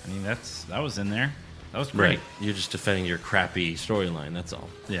 I mean, that was in there. That was great. Right. You're just defending your crappy storyline, that's all.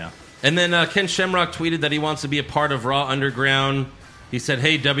 Yeah. And then Ken Shamrock tweeted that he wants to be a part of Raw Underground. He said,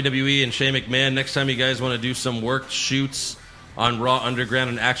 hey, WWE and Shane McMahon, next time you guys want to do some worked shoots on Raw Underground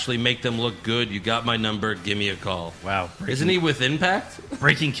and actually make them look good, you got my number, give me a call. Wow. Isn't he with Impact?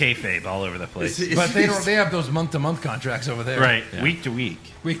 Breaking kayfabe all over the place. But they don't. They have those month-to-month contracts over there. Right. Yeah. Week to week.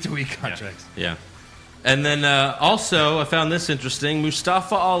 Week-to-week contracts. Yeah. And then also, I found this interesting.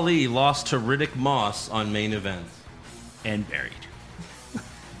 Mustafa Ali lost to Riddick Moss on Main Event. And buried.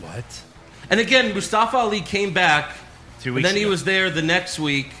 What? And again, Mustafa Ali came back, 2 and weeks then he ago. was there the next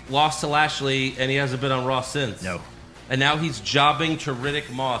week, lost to Lashley, and he hasn't been on Raw since. No. And now he's jobbing to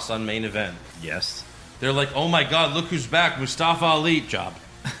Riddick Moss on Main Event. Yes. They're like, oh my God, look who's back. Mustafa Ali. Jobber.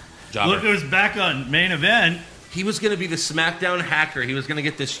 Look who's back on Main Event. He was going to be the SmackDown hacker. He was going to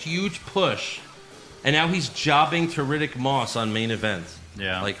get this huge push. And now he's jobbing to Riddick Moss on Main Event.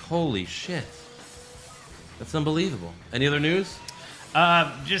 Yeah. Like, holy shit. That's unbelievable. Any other news?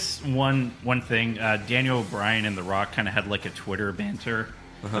 Just one thing. Daniel Bryan and The Rock kind of had like a Twitter banter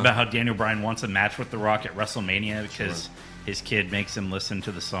about how Daniel Bryan wants a match with The Rock at WrestleMania because his kid makes him listen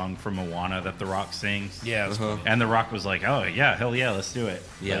to the song from Moana that The Rock sings. Yeah. It's And The Rock was like, "Oh yeah, hell yeah, let's do it."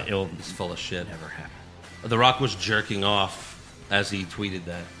 Yeah. But it'll He's full of shit. never happen. The Rock was jerking off as he tweeted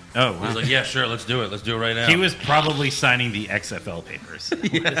that. Oh, He wow. was like, yeah, sure, let's do it. Let's do it right now. He was probably signing the XFL papers.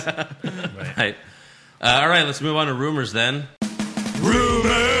 Right. All right, let's move on to rumors then.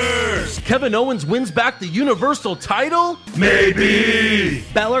 Rumors! Kevin Owens wins back the Universal title? Maybe.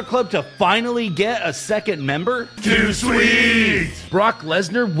 Balor Club to finally get a second member? Too sweet. Brock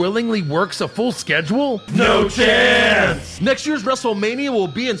Lesnar willingly works a full schedule? No chance. Next year's WrestleMania will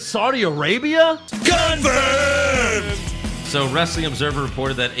be in Saudi Arabia? Confirmed. So, Wrestling Observer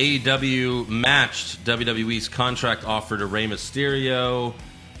reported that AEW matched WWE's contract offer to Rey Mysterio,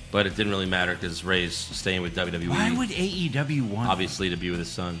 but it didn't really matter because Rey's staying with WWE. Why would AEW want Obviously, to be with his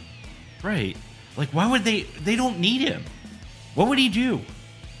son. Right. Like, why would they? They don't need him. What would he do?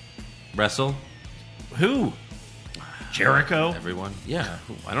 Wrestle? Who? Jericho? Everyone? Yeah.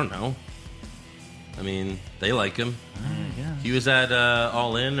 I don't know. I mean, they like him. Yeah. He was at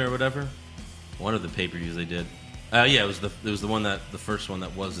All In or whatever. One of the pay-per-views they did. Yeah, it was the one the first one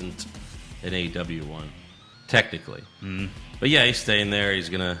that wasn't an AEW one, technically. But yeah, he's staying there. He's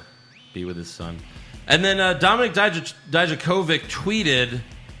gonna be with his son. And then Dominik Dijakovic tweeted,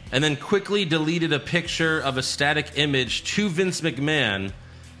 and then quickly deleted a picture of a static image to Vince McMahon,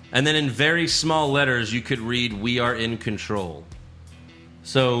 and then in very small letters you could read, "We are in control."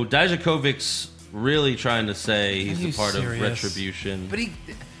 So Dijakovic's really trying to say he's a part of Retribution. But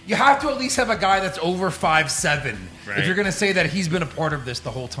you have to at least have a guy that's over 5'7" Right. if you're going to say that he's been a part of this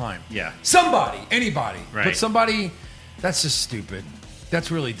the whole time. Yeah. Somebody, anybody. Right. But somebody, that's just stupid. That's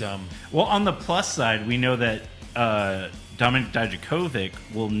really dumb. Well, on the plus side, we know that Dominik Dijakovic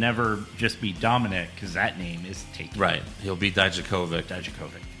will never just be Dominic because that name is taken. Right. He'll be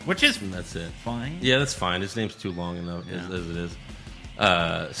Dijakovic. Which is And that's it. fine. Yeah, that's fine. His name's too long enough as it is.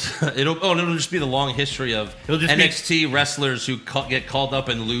 It'll just be the long history of NXT wrestlers who get called up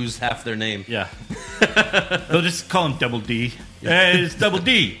and lose half their name. Yeah. They'll just call him Double D. Hey, it's Double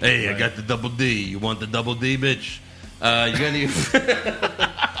D. Hey, I got the Double D. You want the Double D, bitch? You got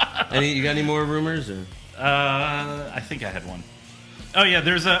any? You got any more rumors? Or? I think I had one. Oh yeah,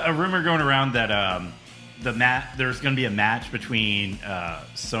 there's a rumor going around that there's going to be a match between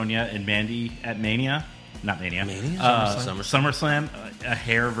Sonya and Mandy at Mania. Not Mania. SummerSlam. A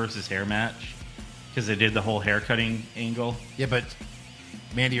hair versus hair match. Because they did the whole hair cutting angle. Yeah, but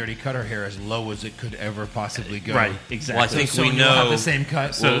Mandy already cut her hair as low as it could ever possibly go. Right, exactly. Well, I think so we Sonya will know have the same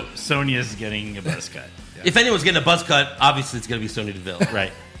cut. So Sonya's getting a buzz cut. Yeah. If anyone's getting a buzz cut, obviously it's going to be Sonya Deville.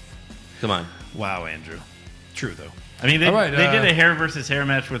 Right. Come on. Wow, Andrew. True, though. I mean, they did a hair versus hair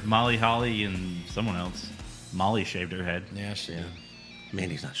match with Molly Holly and someone else. Molly shaved her head. Yeah, she did.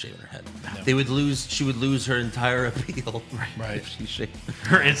 Mandy's not shaving her head. No. She would lose her entire appeal. Right. If she shaved.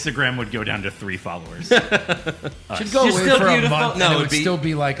 Her Instagram would go down to 3 followers. She'd go You're away still for a beautiful. month, No, and it it'd would be- still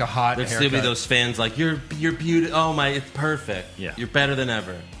be like a hot There'd haircut. still be those fans like, you're beautiful. Oh my, it's perfect. Yeah. You're better than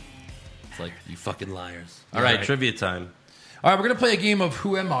ever. It's like, you fucking liars. All right, trivia time. All right, we're going to play a game of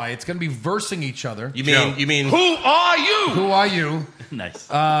Who Am I? It's going to be versing each other. You mean Who are you? Who are you? Nice.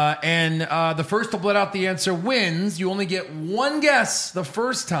 And the first to blurt out the answer wins. You only get one guess the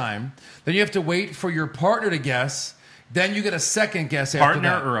first time. Then you have to wait for your partner to guess. Then you get a second guess after Partner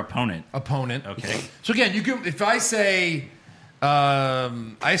that. or opponent? Opponent. Okay. So again, you can. If I say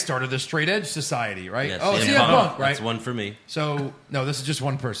I started the Straight Edge Society, right? Yes, oh, CM CM Punk, right? That's one for me. So no, this is just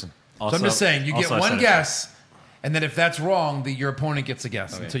one person. Also- so I'm just saying you get also I one said it guess, and then if that's wrong, your opponent gets a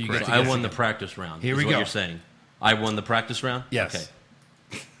guess until you get So to I guess won the again. practice round. Here is we what go. you're saying. I won the practice round? Yes. Okay.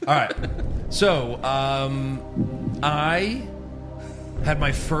 All right. So, I had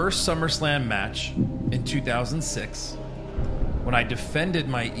my first SummerSlam match in 2006 when I defended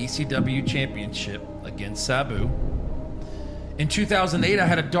my ECW championship against Sabu. In 2008, I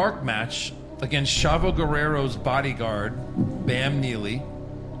had a dark match against Chavo Guerrero's bodyguard, Bam Neely.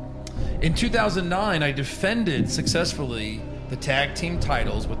 In 2009, I defended successfully the tag team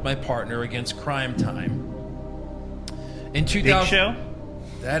titles with my partner against Crime Time. In 2000, Big Show?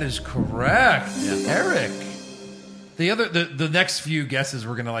 That is correct, Eric. The next few guesses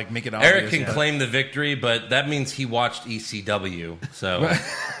we're gonna make it obvious. Eric can but- claim the victory, but that means he watched ECW. So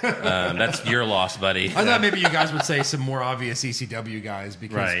that's your loss, buddy. I thought maybe you guys would say some more obvious ECW guys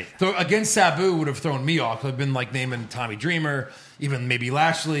because Right. Against Sabu would have thrown me off. I've been like naming Tommy Dreamer, even maybe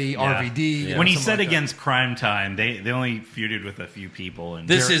Lashley, RVD. When he something said like that. against Crime Time, they only feuded with a few people. And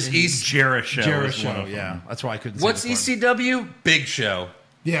This is East Jericho. is one Jericho, of them. yeah, that's why I couldn't. What's say the part. ECW? Big Show.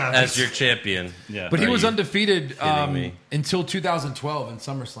 Yeah, As your champion. Yeah. But he Are was you undefeated me? until 2012 in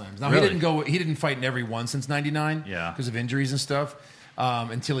SummerSlams. Now Really? he didn't fight in every one since '99, Yeah. because of injuries and stuff.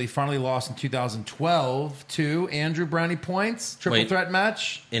 Until he finally lost in 2012 to Andrew Brownie Points triple Wait. threat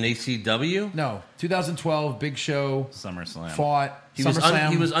match. In ACW? No, 2012 Big Show SummerSlam. fought He was, SummerSlam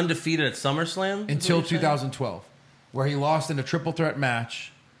he was undefeated at SummerSlam? until 2012, where he lost in a triple threat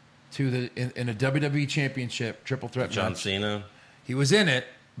match to in a WWE Championship triple threat John match. Cena. He was in it,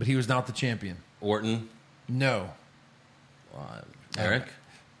 but he was not the champion. Orton. No. Eric.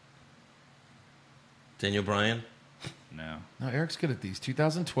 Daniel Bryan. No. No, Eric's good at these.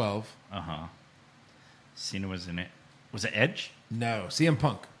 2012. Cena was in it. Was it Edge? No, CM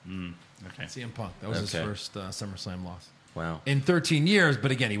Punk. Okay. CM Punk. That was his first SummerSlam loss. Wow. In 13 years, but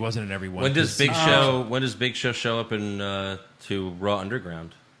again, he wasn't in every one. When does Big Show show up in to Raw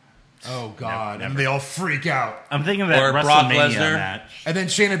Underground? Oh God! And they all freak out. I'm thinking of that Or WrestleMania Brock Lesnar. match. And then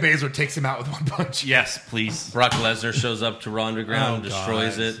Shayna Baszler takes him out with one punch. Yes, please. Brock Lesnar shows up to Raw Underground,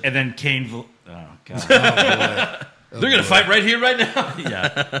 destroys it. And then Kane. Oh God. They're gonna fight right here, right now.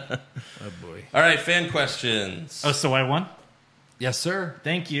 Yeah. Oh boy. All right, fan questions. Oh, so I won? Yes, sir.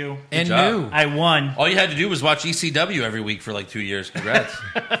 Thank you. And job. new. I won. All you had to do was watch ECW every week for like 2 years. Congrats.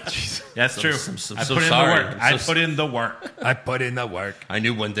 That's true. I'm I so put in sorry. the work. I'm I so put in the work. I put in the work. I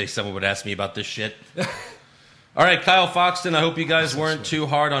knew one day someone would ask me about this shit. All right, Kyle Foxton, I hope you guys weren't too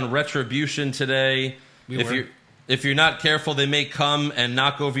hard on Retribution today. If you're not careful, they may come and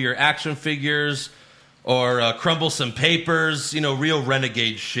knock over your action figures or crumble some papers, real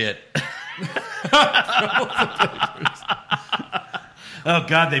renegade shit. Oh,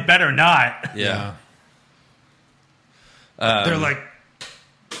 God, they better not. Yeah. They're like,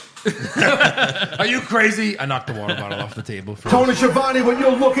 are you crazy? I knocked the water bottle off the table. Tony Schiavone, what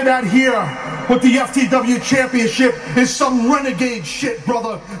you're looking at here with the FTW Championship is some renegade shit,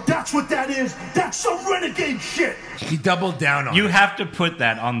 brother. That's what that is. That's some renegade shit. He doubled down on You it. have to put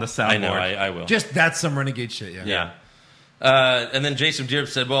that on the soundboard. I know, I will. Just that's some renegade shit, yeah. Yeah. And then Jason Deerp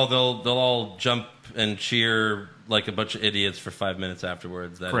said, well, they'll all jump and cheer like a bunch of idiots for 5 minutes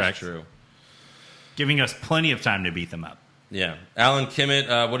afterwards. That Correct. is true. Giving us plenty of time to beat them up. Yeah. Alan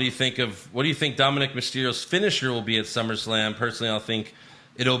Kimmett, what do you think Dominic Mysterio's finisher will be at SummerSlam? Personally, I'll think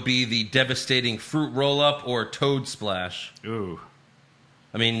it'll be the devastating fruit roll-up or toad splash. Ooh.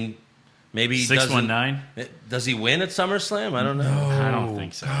 I mean, maybe he 619? Does he win at SummerSlam? I don't know. I don't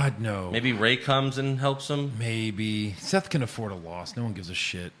think so. God, no. Maybe Ray comes and helps him? Maybe. Seth can afford a loss. No one gives a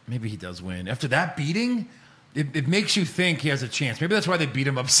shit. Maybe he does win. After that beating, it makes you think he has a chance. Maybe that's why they beat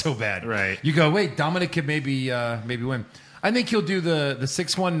him up so bad. Right. You go, wait, Dominic could maybe win. I think he'll do the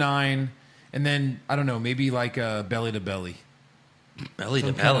 619, and then, I don't know, maybe like belly to belly. Belly to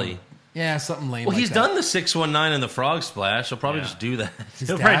Some belly? kind of- yeah, something lame Well, like he's that. done the 619 and the frog splash. He'll probably Yeah. just do that.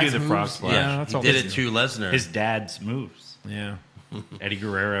 He'll probably do dad's the frog moves? splash. Yeah, that's he all did he's it to Lesnar. His dad's moves. Yeah. Eddie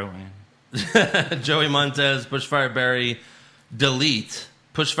Guerrero. Joey Montez, Pushfire Barry, delete.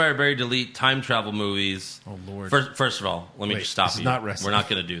 Pushfire Barry, delete time travel movies. Oh, Lord. First of all, let me Wait, just stop this is you. not wrestling. We're not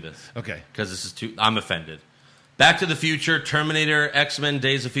going to do this. Okay. Because this is too... I'm offended. Back to the Future, Terminator, X-Men,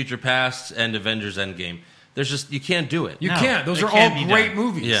 Days of Future Past, and Avengers Endgame. There's just... You can't do it. You No, can't. Those it are can't all be great done.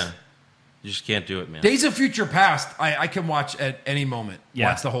 movies. Yeah. You just can't do it, man. Days of Future Past, I can watch at any moment. Yeah.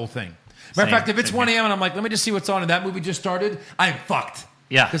 Watch the whole thing. Matter of Same, fact, if it's same 1 here. a.m. and I'm like, let me just see what's on, and that movie just started, I'm fucked.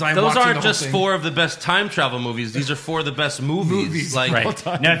 Yeah. Because I'm Those watching the aren't whole just thing. 4 of the best time travel movies. These are 4 of the best movies. Movies. Like, All Right.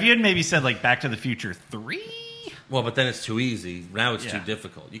 time. Now, if you had maybe said, like, Back to the Future 3... well, but then it's too easy. Now it's too Yeah.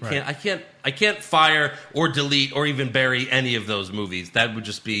 difficult. You Right. can't. I can't fire or delete or even bury any of those movies. That would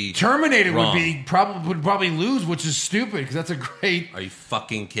just be Terminator wrong. would probably lose, which is stupid because that's a great. Are you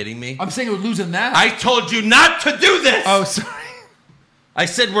fucking kidding me? I'm saying it would lose in that. I told you not to do this. Oh, sorry. I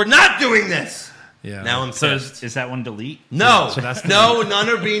said we're not doing this. Yeah. Now I'm So pissed. is that one delete? No, so that's no, none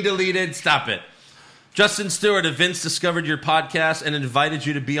are being deleted. Stop it. Justin Stewart, if Vince discovered your podcast and invited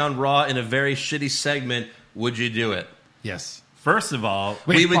you to be on Raw in a very shitty segment, would you do it? Yes. First of all,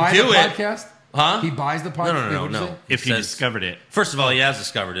 Wait, We would buy do the it. podcast? Huh? He buys the podcast? No, What'd you no. say? if he says- discovered it. First of all, he has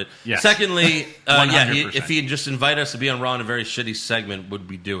discovered it. Yes. Secondly, yeah, 100%. if he'd just invite us to be on Raw in a very shitty segment, would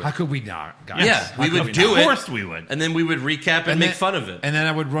we do it? How could we not, guys? Yeah, we How could would do it. Of course we would. And then we would recap and make fun of it. And then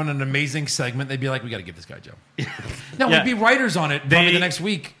I would run an amazing segment. They'd be like, we got to give this guy Joe. No, Yeah. we'd be writers on it probably the next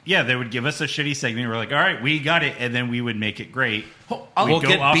week. Yeah, they would give us a shitty segment. We're like, all right, we got it. And then we would make it great. I'll, We'll go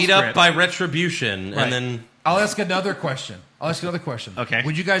get off beat up script. by Retribution, Right. and then I'll ask another question. Okay.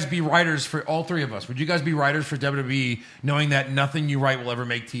 Would you guys be writers for all 3 of us? Would you guys be writers for WWE knowing that nothing you write will ever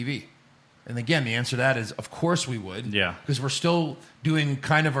make TV? And again, the answer to that is, of course we would. Yeah. Because we're still doing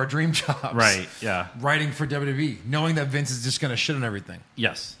kind of our dream jobs. Right, yeah. Writing for WWE, knowing that Vince is just going to shit on everything.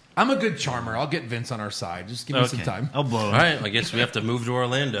 Yes. I'm a good charmer. I'll get Vince on our side. Just give me some time. I'll blow all him. right, I guess we have to move to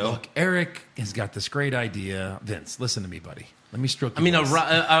Orlando. Look, Eric has got this great idea. Vince, listen to me, buddy. Let me stroke I your mean, voice.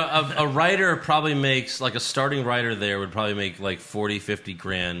 a writer probably makes, like a starting writer there would probably make like 40, 50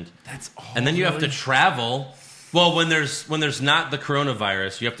 grand. That's all. And then you have to really? travel. Well, when there's not the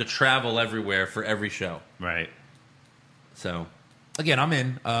coronavirus, you have to travel everywhere for every show. Right. So Again, I'm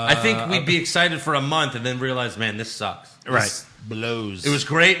in. I think we'd be excited for a month and then realize, man, this sucks. Right. This blows. It was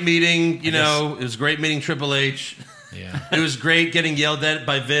great meeting, it was great meeting Triple H. Yeah. It was great getting yelled at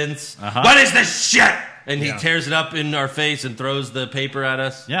by Vince. Uh-huh. What is this shit? And he Yeah. tears it up in our face and throws the paper at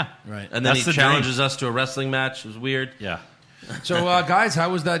us. Yeah. Right. And then That's he the challenges us to a wrestling match. It was weird. Yeah. So, guys,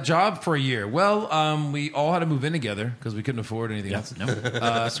 how was that job for a year? Well, we all had to move in together because we couldn't afford anything else. No.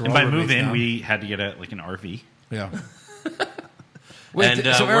 So we're And by all move roommates in, now. we had to get an RV. Yeah. Wait,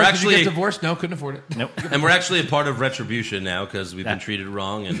 And, so we're Eric, actually- did you get divorced? No, couldn't afford it. Nope. And we're actually a part of Retribution now because we've been Yeah. treated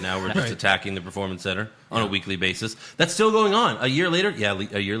wrong, and now we're just Right. attacking the Performance Center on a weekly basis. That's still going on. A year later? Yeah,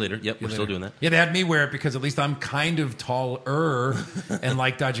 a year later. Yep, we're still doing that. Yeah, they had me wear it because at least I'm kind of taller and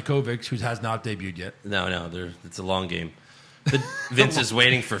like Dijakovic, who has not debuted yet. No, it's a long game. Vince is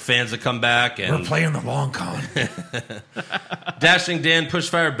waiting for fans to come back. And We're playing the long con. Dashing Dan,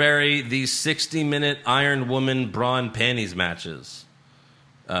 Pushfire Barry, these 60-minute Iron Woman Braun Panties matches.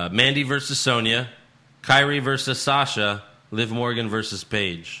 Mandy versus Sonya, Kyrie versus Sasha, Liv Morgan versus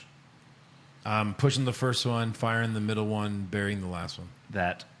Paige. Pushing the first one, firing the middle one, burying the last one.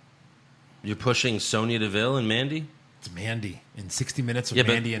 That. You're pushing Sonya Deville and Mandy? It's Mandy. In 60 minutes of Yeah,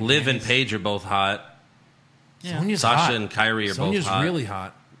 Mandy but and Liv and Mandy's- Paige are both hot. Sonya's Sasha hot. and Kyrie are Sonya's both hot. really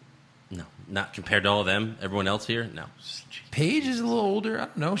hot. No, not compared to all of them. Everyone else here? No. Paige is a little older. I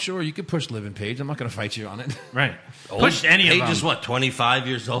don't know. Sure, you could push Liv and Paige. I'm not going to fight you on it. Right. Old? Push any of Paige them. is what, 25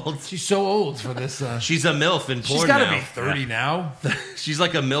 years old? She's so old for this. She's a MILF in porn She's got to now. be 30 now. She's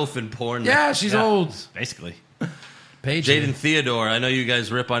like a MILF in porn now. Yeah, she's Yeah. old. Basically. Paige. Jaden Theodore, I know you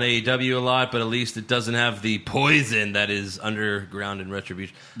guys rip on AEW a lot, but at least it doesn't have the poison that is underground in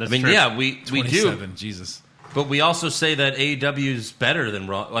Retribution. That's I mean, true. yeah, we do. 27. Jesus. But we also say that AEW is better than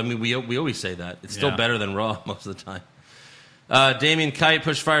Raw. I mean, we always say that. It's still Yeah. better than Raw most of the time. Damien Kite,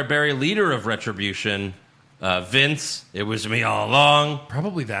 Pushfire Barry, leader of Retribution. Vince, it was me all along.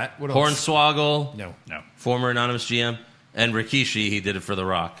 Probably that. What else? Hornswoggle, No. No. former anonymous GM. And Rikishi, he did it for The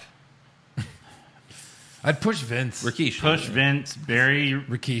Rock. I'd push Vince. Rikishi. Push Vince, Barry,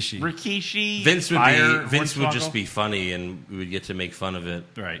 Rikishi. Vince Vince would just be funny, and we would get to make fun of it.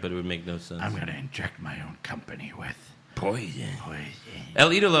 Right. But it would make no sense. I'm going to inject my own company with Poison. poison.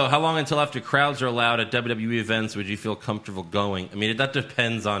 El Idolo, how long until after crowds are allowed at WWE events would you feel comfortable going? I mean, that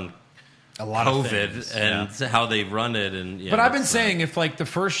depends on A lot of COVID things. and how they run it. And yeah, But I've been it's, saying if like the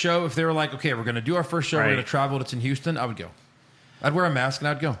first show, if they were like, okay, we're going to do our first show, Right. we're going to travel, it's in Houston, I would go. I'd wear a mask and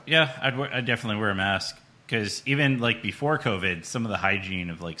I'd go. Yeah, I'd definitely wear a mask. Because even like before COVID, some of the hygiene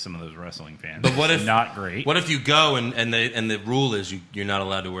of like some of those wrestling fans But what is if not great. What if you go and the rule is you're not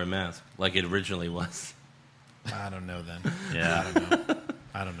allowed to wear a mask like it originally was? I don't know then. Yeah.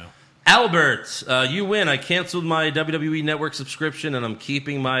 I don't know. Albert, you win. I canceled my WWE Network subscription and I'm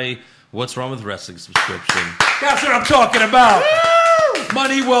keeping my What's Wrong with Wrestling subscription. That's what I'm talking about.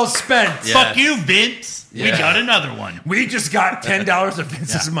 Money well spent. Yes. Fuck you, Vince. We Yeah. got another one. We just got $10 of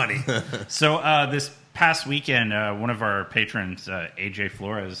Vince's money. So this past weekend, one of our patrons, AJ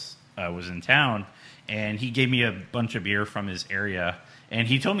Flores, was in town, and he gave me a bunch of beer from his area, and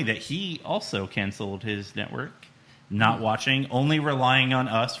he told me that he also canceled his network, not watching, only relying on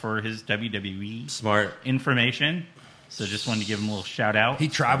us for his WWE Smart information. So just wanted to give him a little shout out. He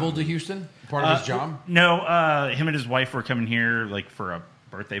traveled to Houston, part of his job. No, him and his wife were coming here like for a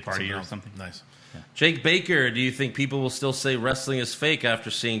birthday party or something. Nice. Jake Baker, do you think people will still say wrestling is fake after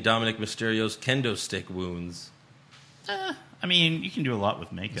seeing Dominic Mysterio's kendo stick wounds? I mean, you can do a lot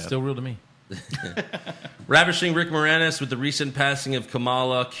with makeup. Still real to me. Ravishing Rick Moranis with the recent passing of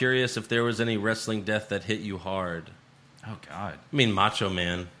Kamala. Curious if there was any wrestling death that hit you hard. Oh, God. I mean, Macho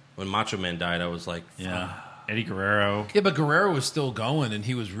Man. When Macho Man died, I was like, Yeah. Eddie Guerrero. Yeah, but Guerrero was still going, and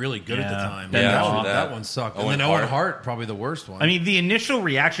he was really good at the Yeah. time. Yeah, that, true one, that. that one sucked. Owen and then Owen Hart. Hart, probably the worst one. I mean, the initial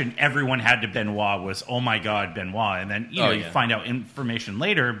reaction everyone had to Benoit was, oh my God, Benoit. And then, you Oh, you yeah. find out information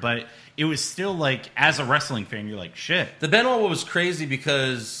later, but it was still like, as a wrestling fan, you're like, shit. The Benoit was crazy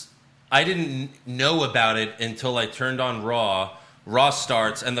because I didn't know about it until I turned on Raw. Raw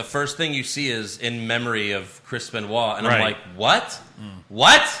starts, and the first thing you see is in memory of Chris Benoit. And I'm Right. like, what?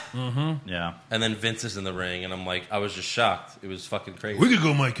 What? Yeah. And then Vince is in the ring, and I'm like, I was just shocked. It was fucking crazy. We could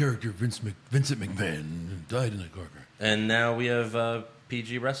go my character, Vincent McMahon, died in a car crash. And now we have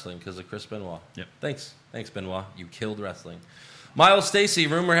PG Wrestling because of Chris Benoit. Yep. Thanks, Benoit. You killed wrestling. Miles Stacy,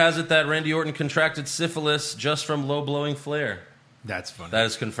 rumor has it that Randy Orton contracted syphilis just from low-blowing flair. That's funny. That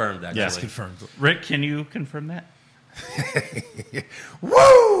is confirmed, actually. That's confirmed. Rick, can you confirm that? Woo!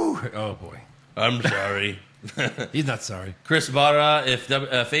 Oh, boy. I'm sorry. He's not sorry. Chris Barra, if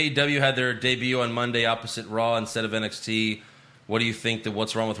AEW had their debut on Monday opposite Raw instead of NXT, what do you think that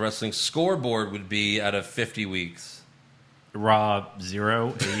What's Wrong with Wrestling scoreboard would be out of 50 weeks? Raw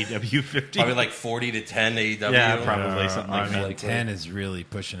 0, AEW 50. Probably like 40 to 10 AEW. Yeah, probably something like that. 10 is really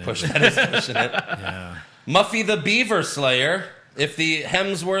pushing it. That is pushing it. Yeah. Muffy the Beaver Slayer. If the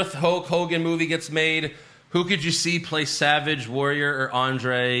Hemsworth Hulk Hogan movie gets made, who could you see play Savage, Warrior, or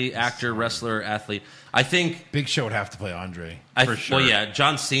Andre, actor, wrestler, or athlete? I think Big Show would have to play Andre. For sure. Well, yeah,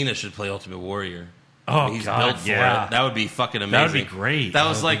 John Cena should play Ultimate Warrior. Oh, He's God, built for yeah. it. That would be fucking amazing. That would be great. That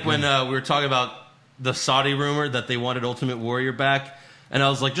was like when we were talking about the Saudi rumor that they wanted Ultimate Warrior back. And I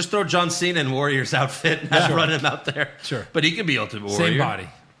was like, just throw John Cena in Warrior's outfit and have run him out there. Sure. But he could be Ultimate Warrior. Same body.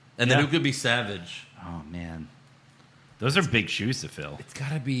 And then who could be Savage? Oh, man. Those are big shoes to fill. It's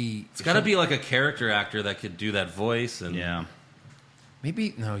got to be... It's got to be like a character actor that could do that voice. And Yeah.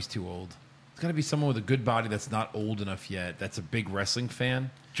 Maybe... No, he's too old. It's got to be someone with a good body that's not old enough yet. That's a big wrestling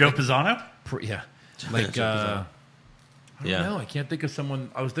fan. Joe Pisano? Yeah. Like, I don't Yeah. know. I can't think of someone...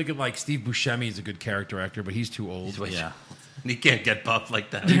 I was thinking like Steve Buscemi is a good character actor, but he's too old. Yeah. He can't get buff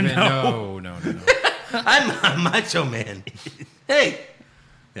like that. No. I'm a macho man. Hey.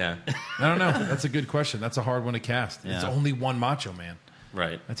 Yeah. I don't know. That's a good question. That's a hard one to cast. It's Yeah. only one Macho Man.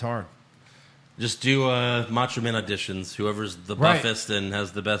 Right. That's hard. Just do Macho Man auditions. Whoever's the Right. buffest and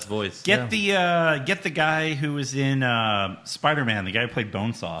has the best voice. Get the guy who was in Spider-Man, the guy who played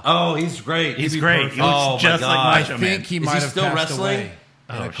Bonesaw. Oh, he's great. He's He'd be great. perfect. He looks Oh, my just like God. Macho I Man. think he Is might he have still passed wrestling? away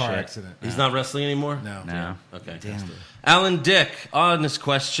in a car accident. He's not wrestling anymore? No. Okay. Damn. Alan Dick, honest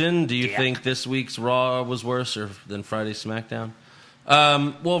question. Do you think this week's Raw was worse than Friday's SmackDown?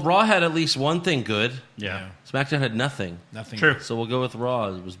 Well, Raw had at least one thing good. Yeah. SmackDown had nothing. Nothing. True. So we'll go with Raw.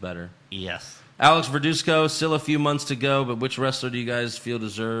 It was better. Yes. Alex Verduzco, still a few months to go, but which wrestler do you guys feel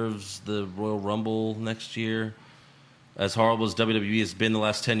deserves the Royal Rumble next year? As horrible as WWE has been the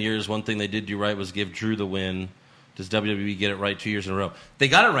last 10 years, one thing they did do right was give Drew the win. Does WWE get it right 2 years in a row? They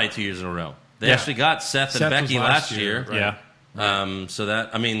got it right 2 years in a row. They actually got Seth and Becky was last year. Right. Yeah. So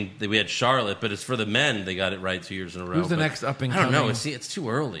that, I mean, we had Charlotte, but it's for the men. They got it right 2 years in a row. Who's the But next up and I don't know. coming? It's too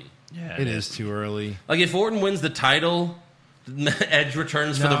early. Yeah. It is too early. Like if Orton wins the title, Edge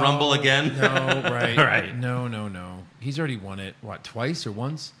returns for the Rumble again. No, right. Right. No. He's already won it, what, twice or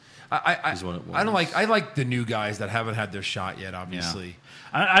once? He's won it I don't once. I like the new guys that haven't had their shot yet, obviously.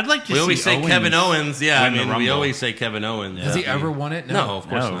 I'd like to We always say Kevin Owens. Yeah, I win the mean, we Rumble. always say Kevin Owens. Has he ever won it? No, of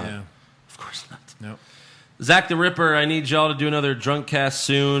course No. not. Yeah. Of course not. No. Zach the Ripper, I need y'all to do another drunk cast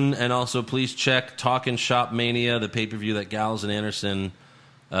soon, and also please check Talkin' Shop Mania, the pay-per-view that Gallows and Anderson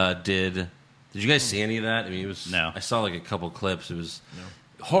did. Did you guys see any of that? I mean, it was. No. I saw like a couple clips. It was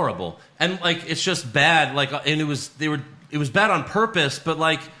horrible, and like it's just bad. Like, and it was bad on purpose, but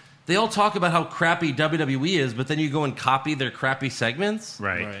like they all talk about how crappy WWE is, but then you go and copy their crappy segments.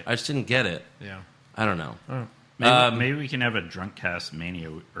 Right. I just didn't get it. Yeah. I don't know. Maybe we can have a drunk cast Mania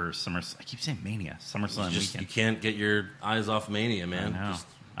or Summer. I keep saying Mania. SummerSlam You weekend. can't get your eyes off Mania, I man. know. Just-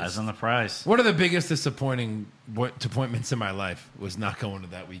 Eyes on the prize. One of the biggest disappointments in my life was not going to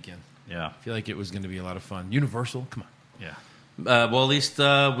that weekend. Yeah. I feel like it was going to be a lot of fun. Universal, come on. Yeah. well, at least they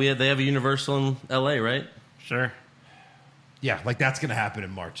have a Universal in LA, right? Sure. Yeah, like that's going to happen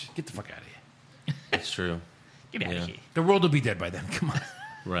in March. Get the fuck out of here. That's true. Get out of here. The world will be dead by then. Come on.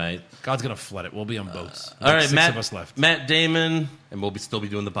 Right. God's going to flood it. We'll be on boats. All right, Six Matt. of us left. Matt Damon, and we'll still be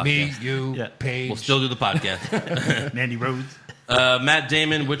doing the Me, podcast. you, Yeah. Paige. We'll still do the podcast. Mandy Rhodes. Matt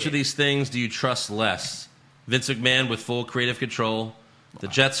Damon, which of these things do you trust less? Vince McMahon with full creative control, the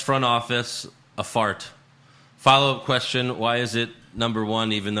Jets front office, a fart. Follow-up question, why is it number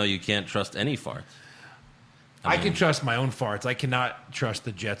one even though you can't trust any fart? I can trust my own farts. I cannot trust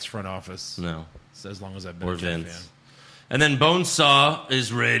the Jets front office. No. As long as I've been Or a Jet Vince. fan. And then Bonesaw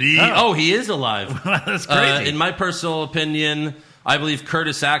is ready. Oh, he is alive. That's crazy. In my personal opinion, I believe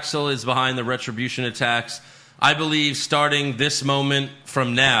Curtis Axel is behind the Retribution attacks. I believe starting this moment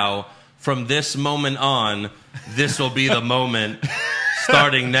from now, from this moment on, this will be the moment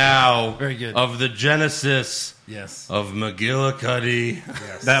starting now Very good. of the genesis Yes. of McGillicuddy.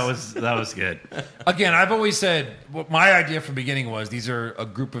 Yes. That was good. Again, I've always said what my idea from the beginning was these are a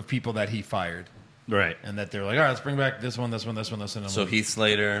group of people that he fired. Right. And that they're like, all right, let's bring back this one. And So Heath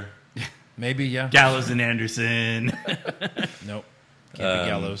Slater. maybe, yeah. Gallows and Anderson. Nope. Can't be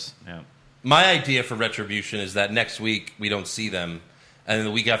Gallows. Yeah. My idea for Retribution is that next week we don't see them, and then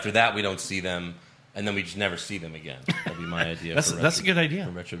the week after that we don't see them, and then we just never see them again. That'd be my idea. That's a good idea.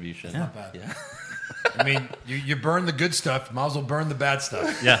 For Retribution. Not bad. Yeah. I mean, you burn the good stuff, might as well burn the bad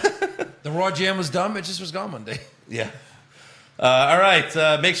stuff. Yeah. The Raw Jam was dumb. It just was gone one day. Yeah. All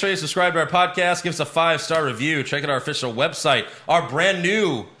right. Make sure you subscribe to our podcast. Give us a 5-star review. Check out our official website. Our brand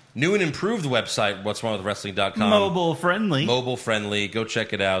new and improved website, what'swrongwithwrestling.com. Mobile friendly. Mobile friendly. Go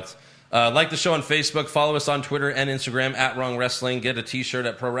check it out. Like the show on Facebook. Follow us on Twitter and Instagram at Wrong Wrestling. Get a t-shirt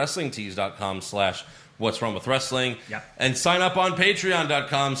at ProWrestlingTees.com/What's Wrong with Wrestling. Yep. And sign up on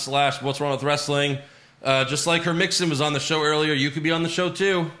Patreon.com/What's Wrong with Wrestling. Just like Her Mixon was on the show earlier, you could be on the show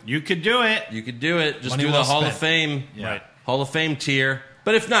too. You could do it. You could do it. Just Money do the well Hall spent. of Fame. Yeah. Right. Hall of Fame tier.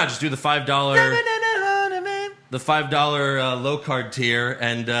 But if not, just do the $5 low card tier,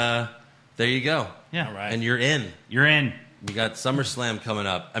 and there you go. Yeah. All right. And you're in. You're in. We got SummerSlam coming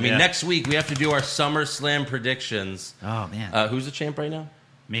up. I mean, Yeah. next week we have to do our SummerSlam predictions. Oh, man. Who's the champ right now?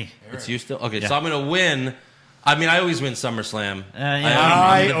 Me. It's you still? Okay, Yeah. so I'm going to win. I mean, I always win SummerSlam. I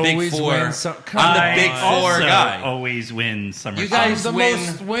I'm the Big always Four. win I'm Come the Big on. Four Also guy. always win SummerSlam. You guys I'm the win.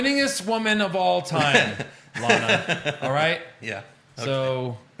 most winningest woman of all time, Lana. All right? Yeah.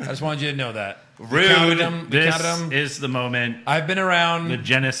 So I just wanted you to know that. Rude. We counted them. This is the moment. I've been around. The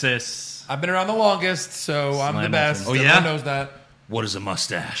Genesis. I've been around the longest, so I'm the Slam best. legend. Oh, yeah? Everyone knows that. What is a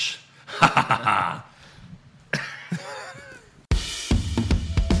mustache? Ha ha ha ha.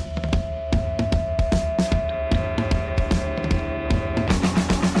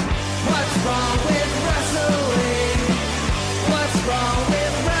 What's wrong with wrestling? What's wrong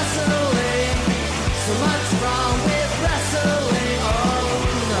with wrestling? So much wrong with wrestling. Oh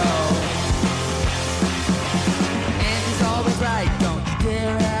no. And he's always right. Don't you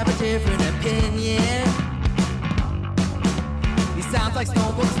dare have a different opinion. He sounds like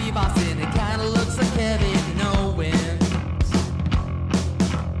Stone Cold Steve Austin. It kinda looks like Kevin Owens.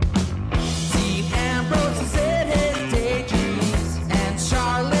 Dean Ambrose is in his daydreams, and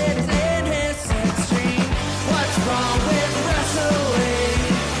Charlotte is in his sex dream. What's wrong with wrestling?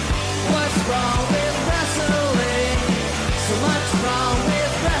 What's wrong with wrestling? So much wrong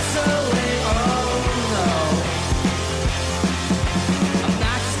with wrestling. Oh no.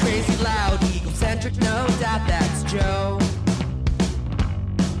 Obnoxious, crazy, loud, egocentric, no doubt that's Joe.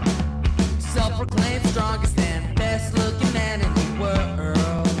 Self-proclaimed strongest and best-looking man in the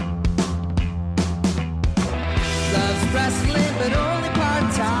world. Loves wrestling, but only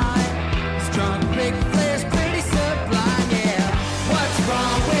part-time. Strong, big players, pretty sublime, yeah. What's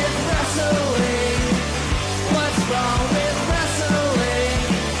wrong with wrestling? What's wrong with wrestling?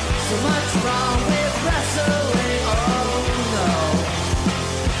 So much wrong with wrestling, oh no.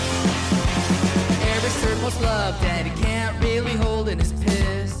 Every circle's loved, and he can't really hold in his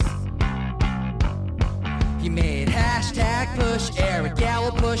piss. He made hashtag push Eric Gallo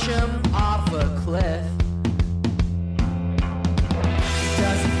push him off a cliff.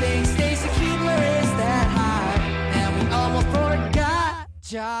 Doesn't think Stacy Keebler is that high, and we almost forgot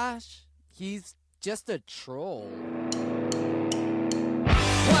Josh. He's just a troll.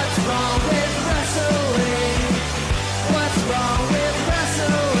 What's wrong with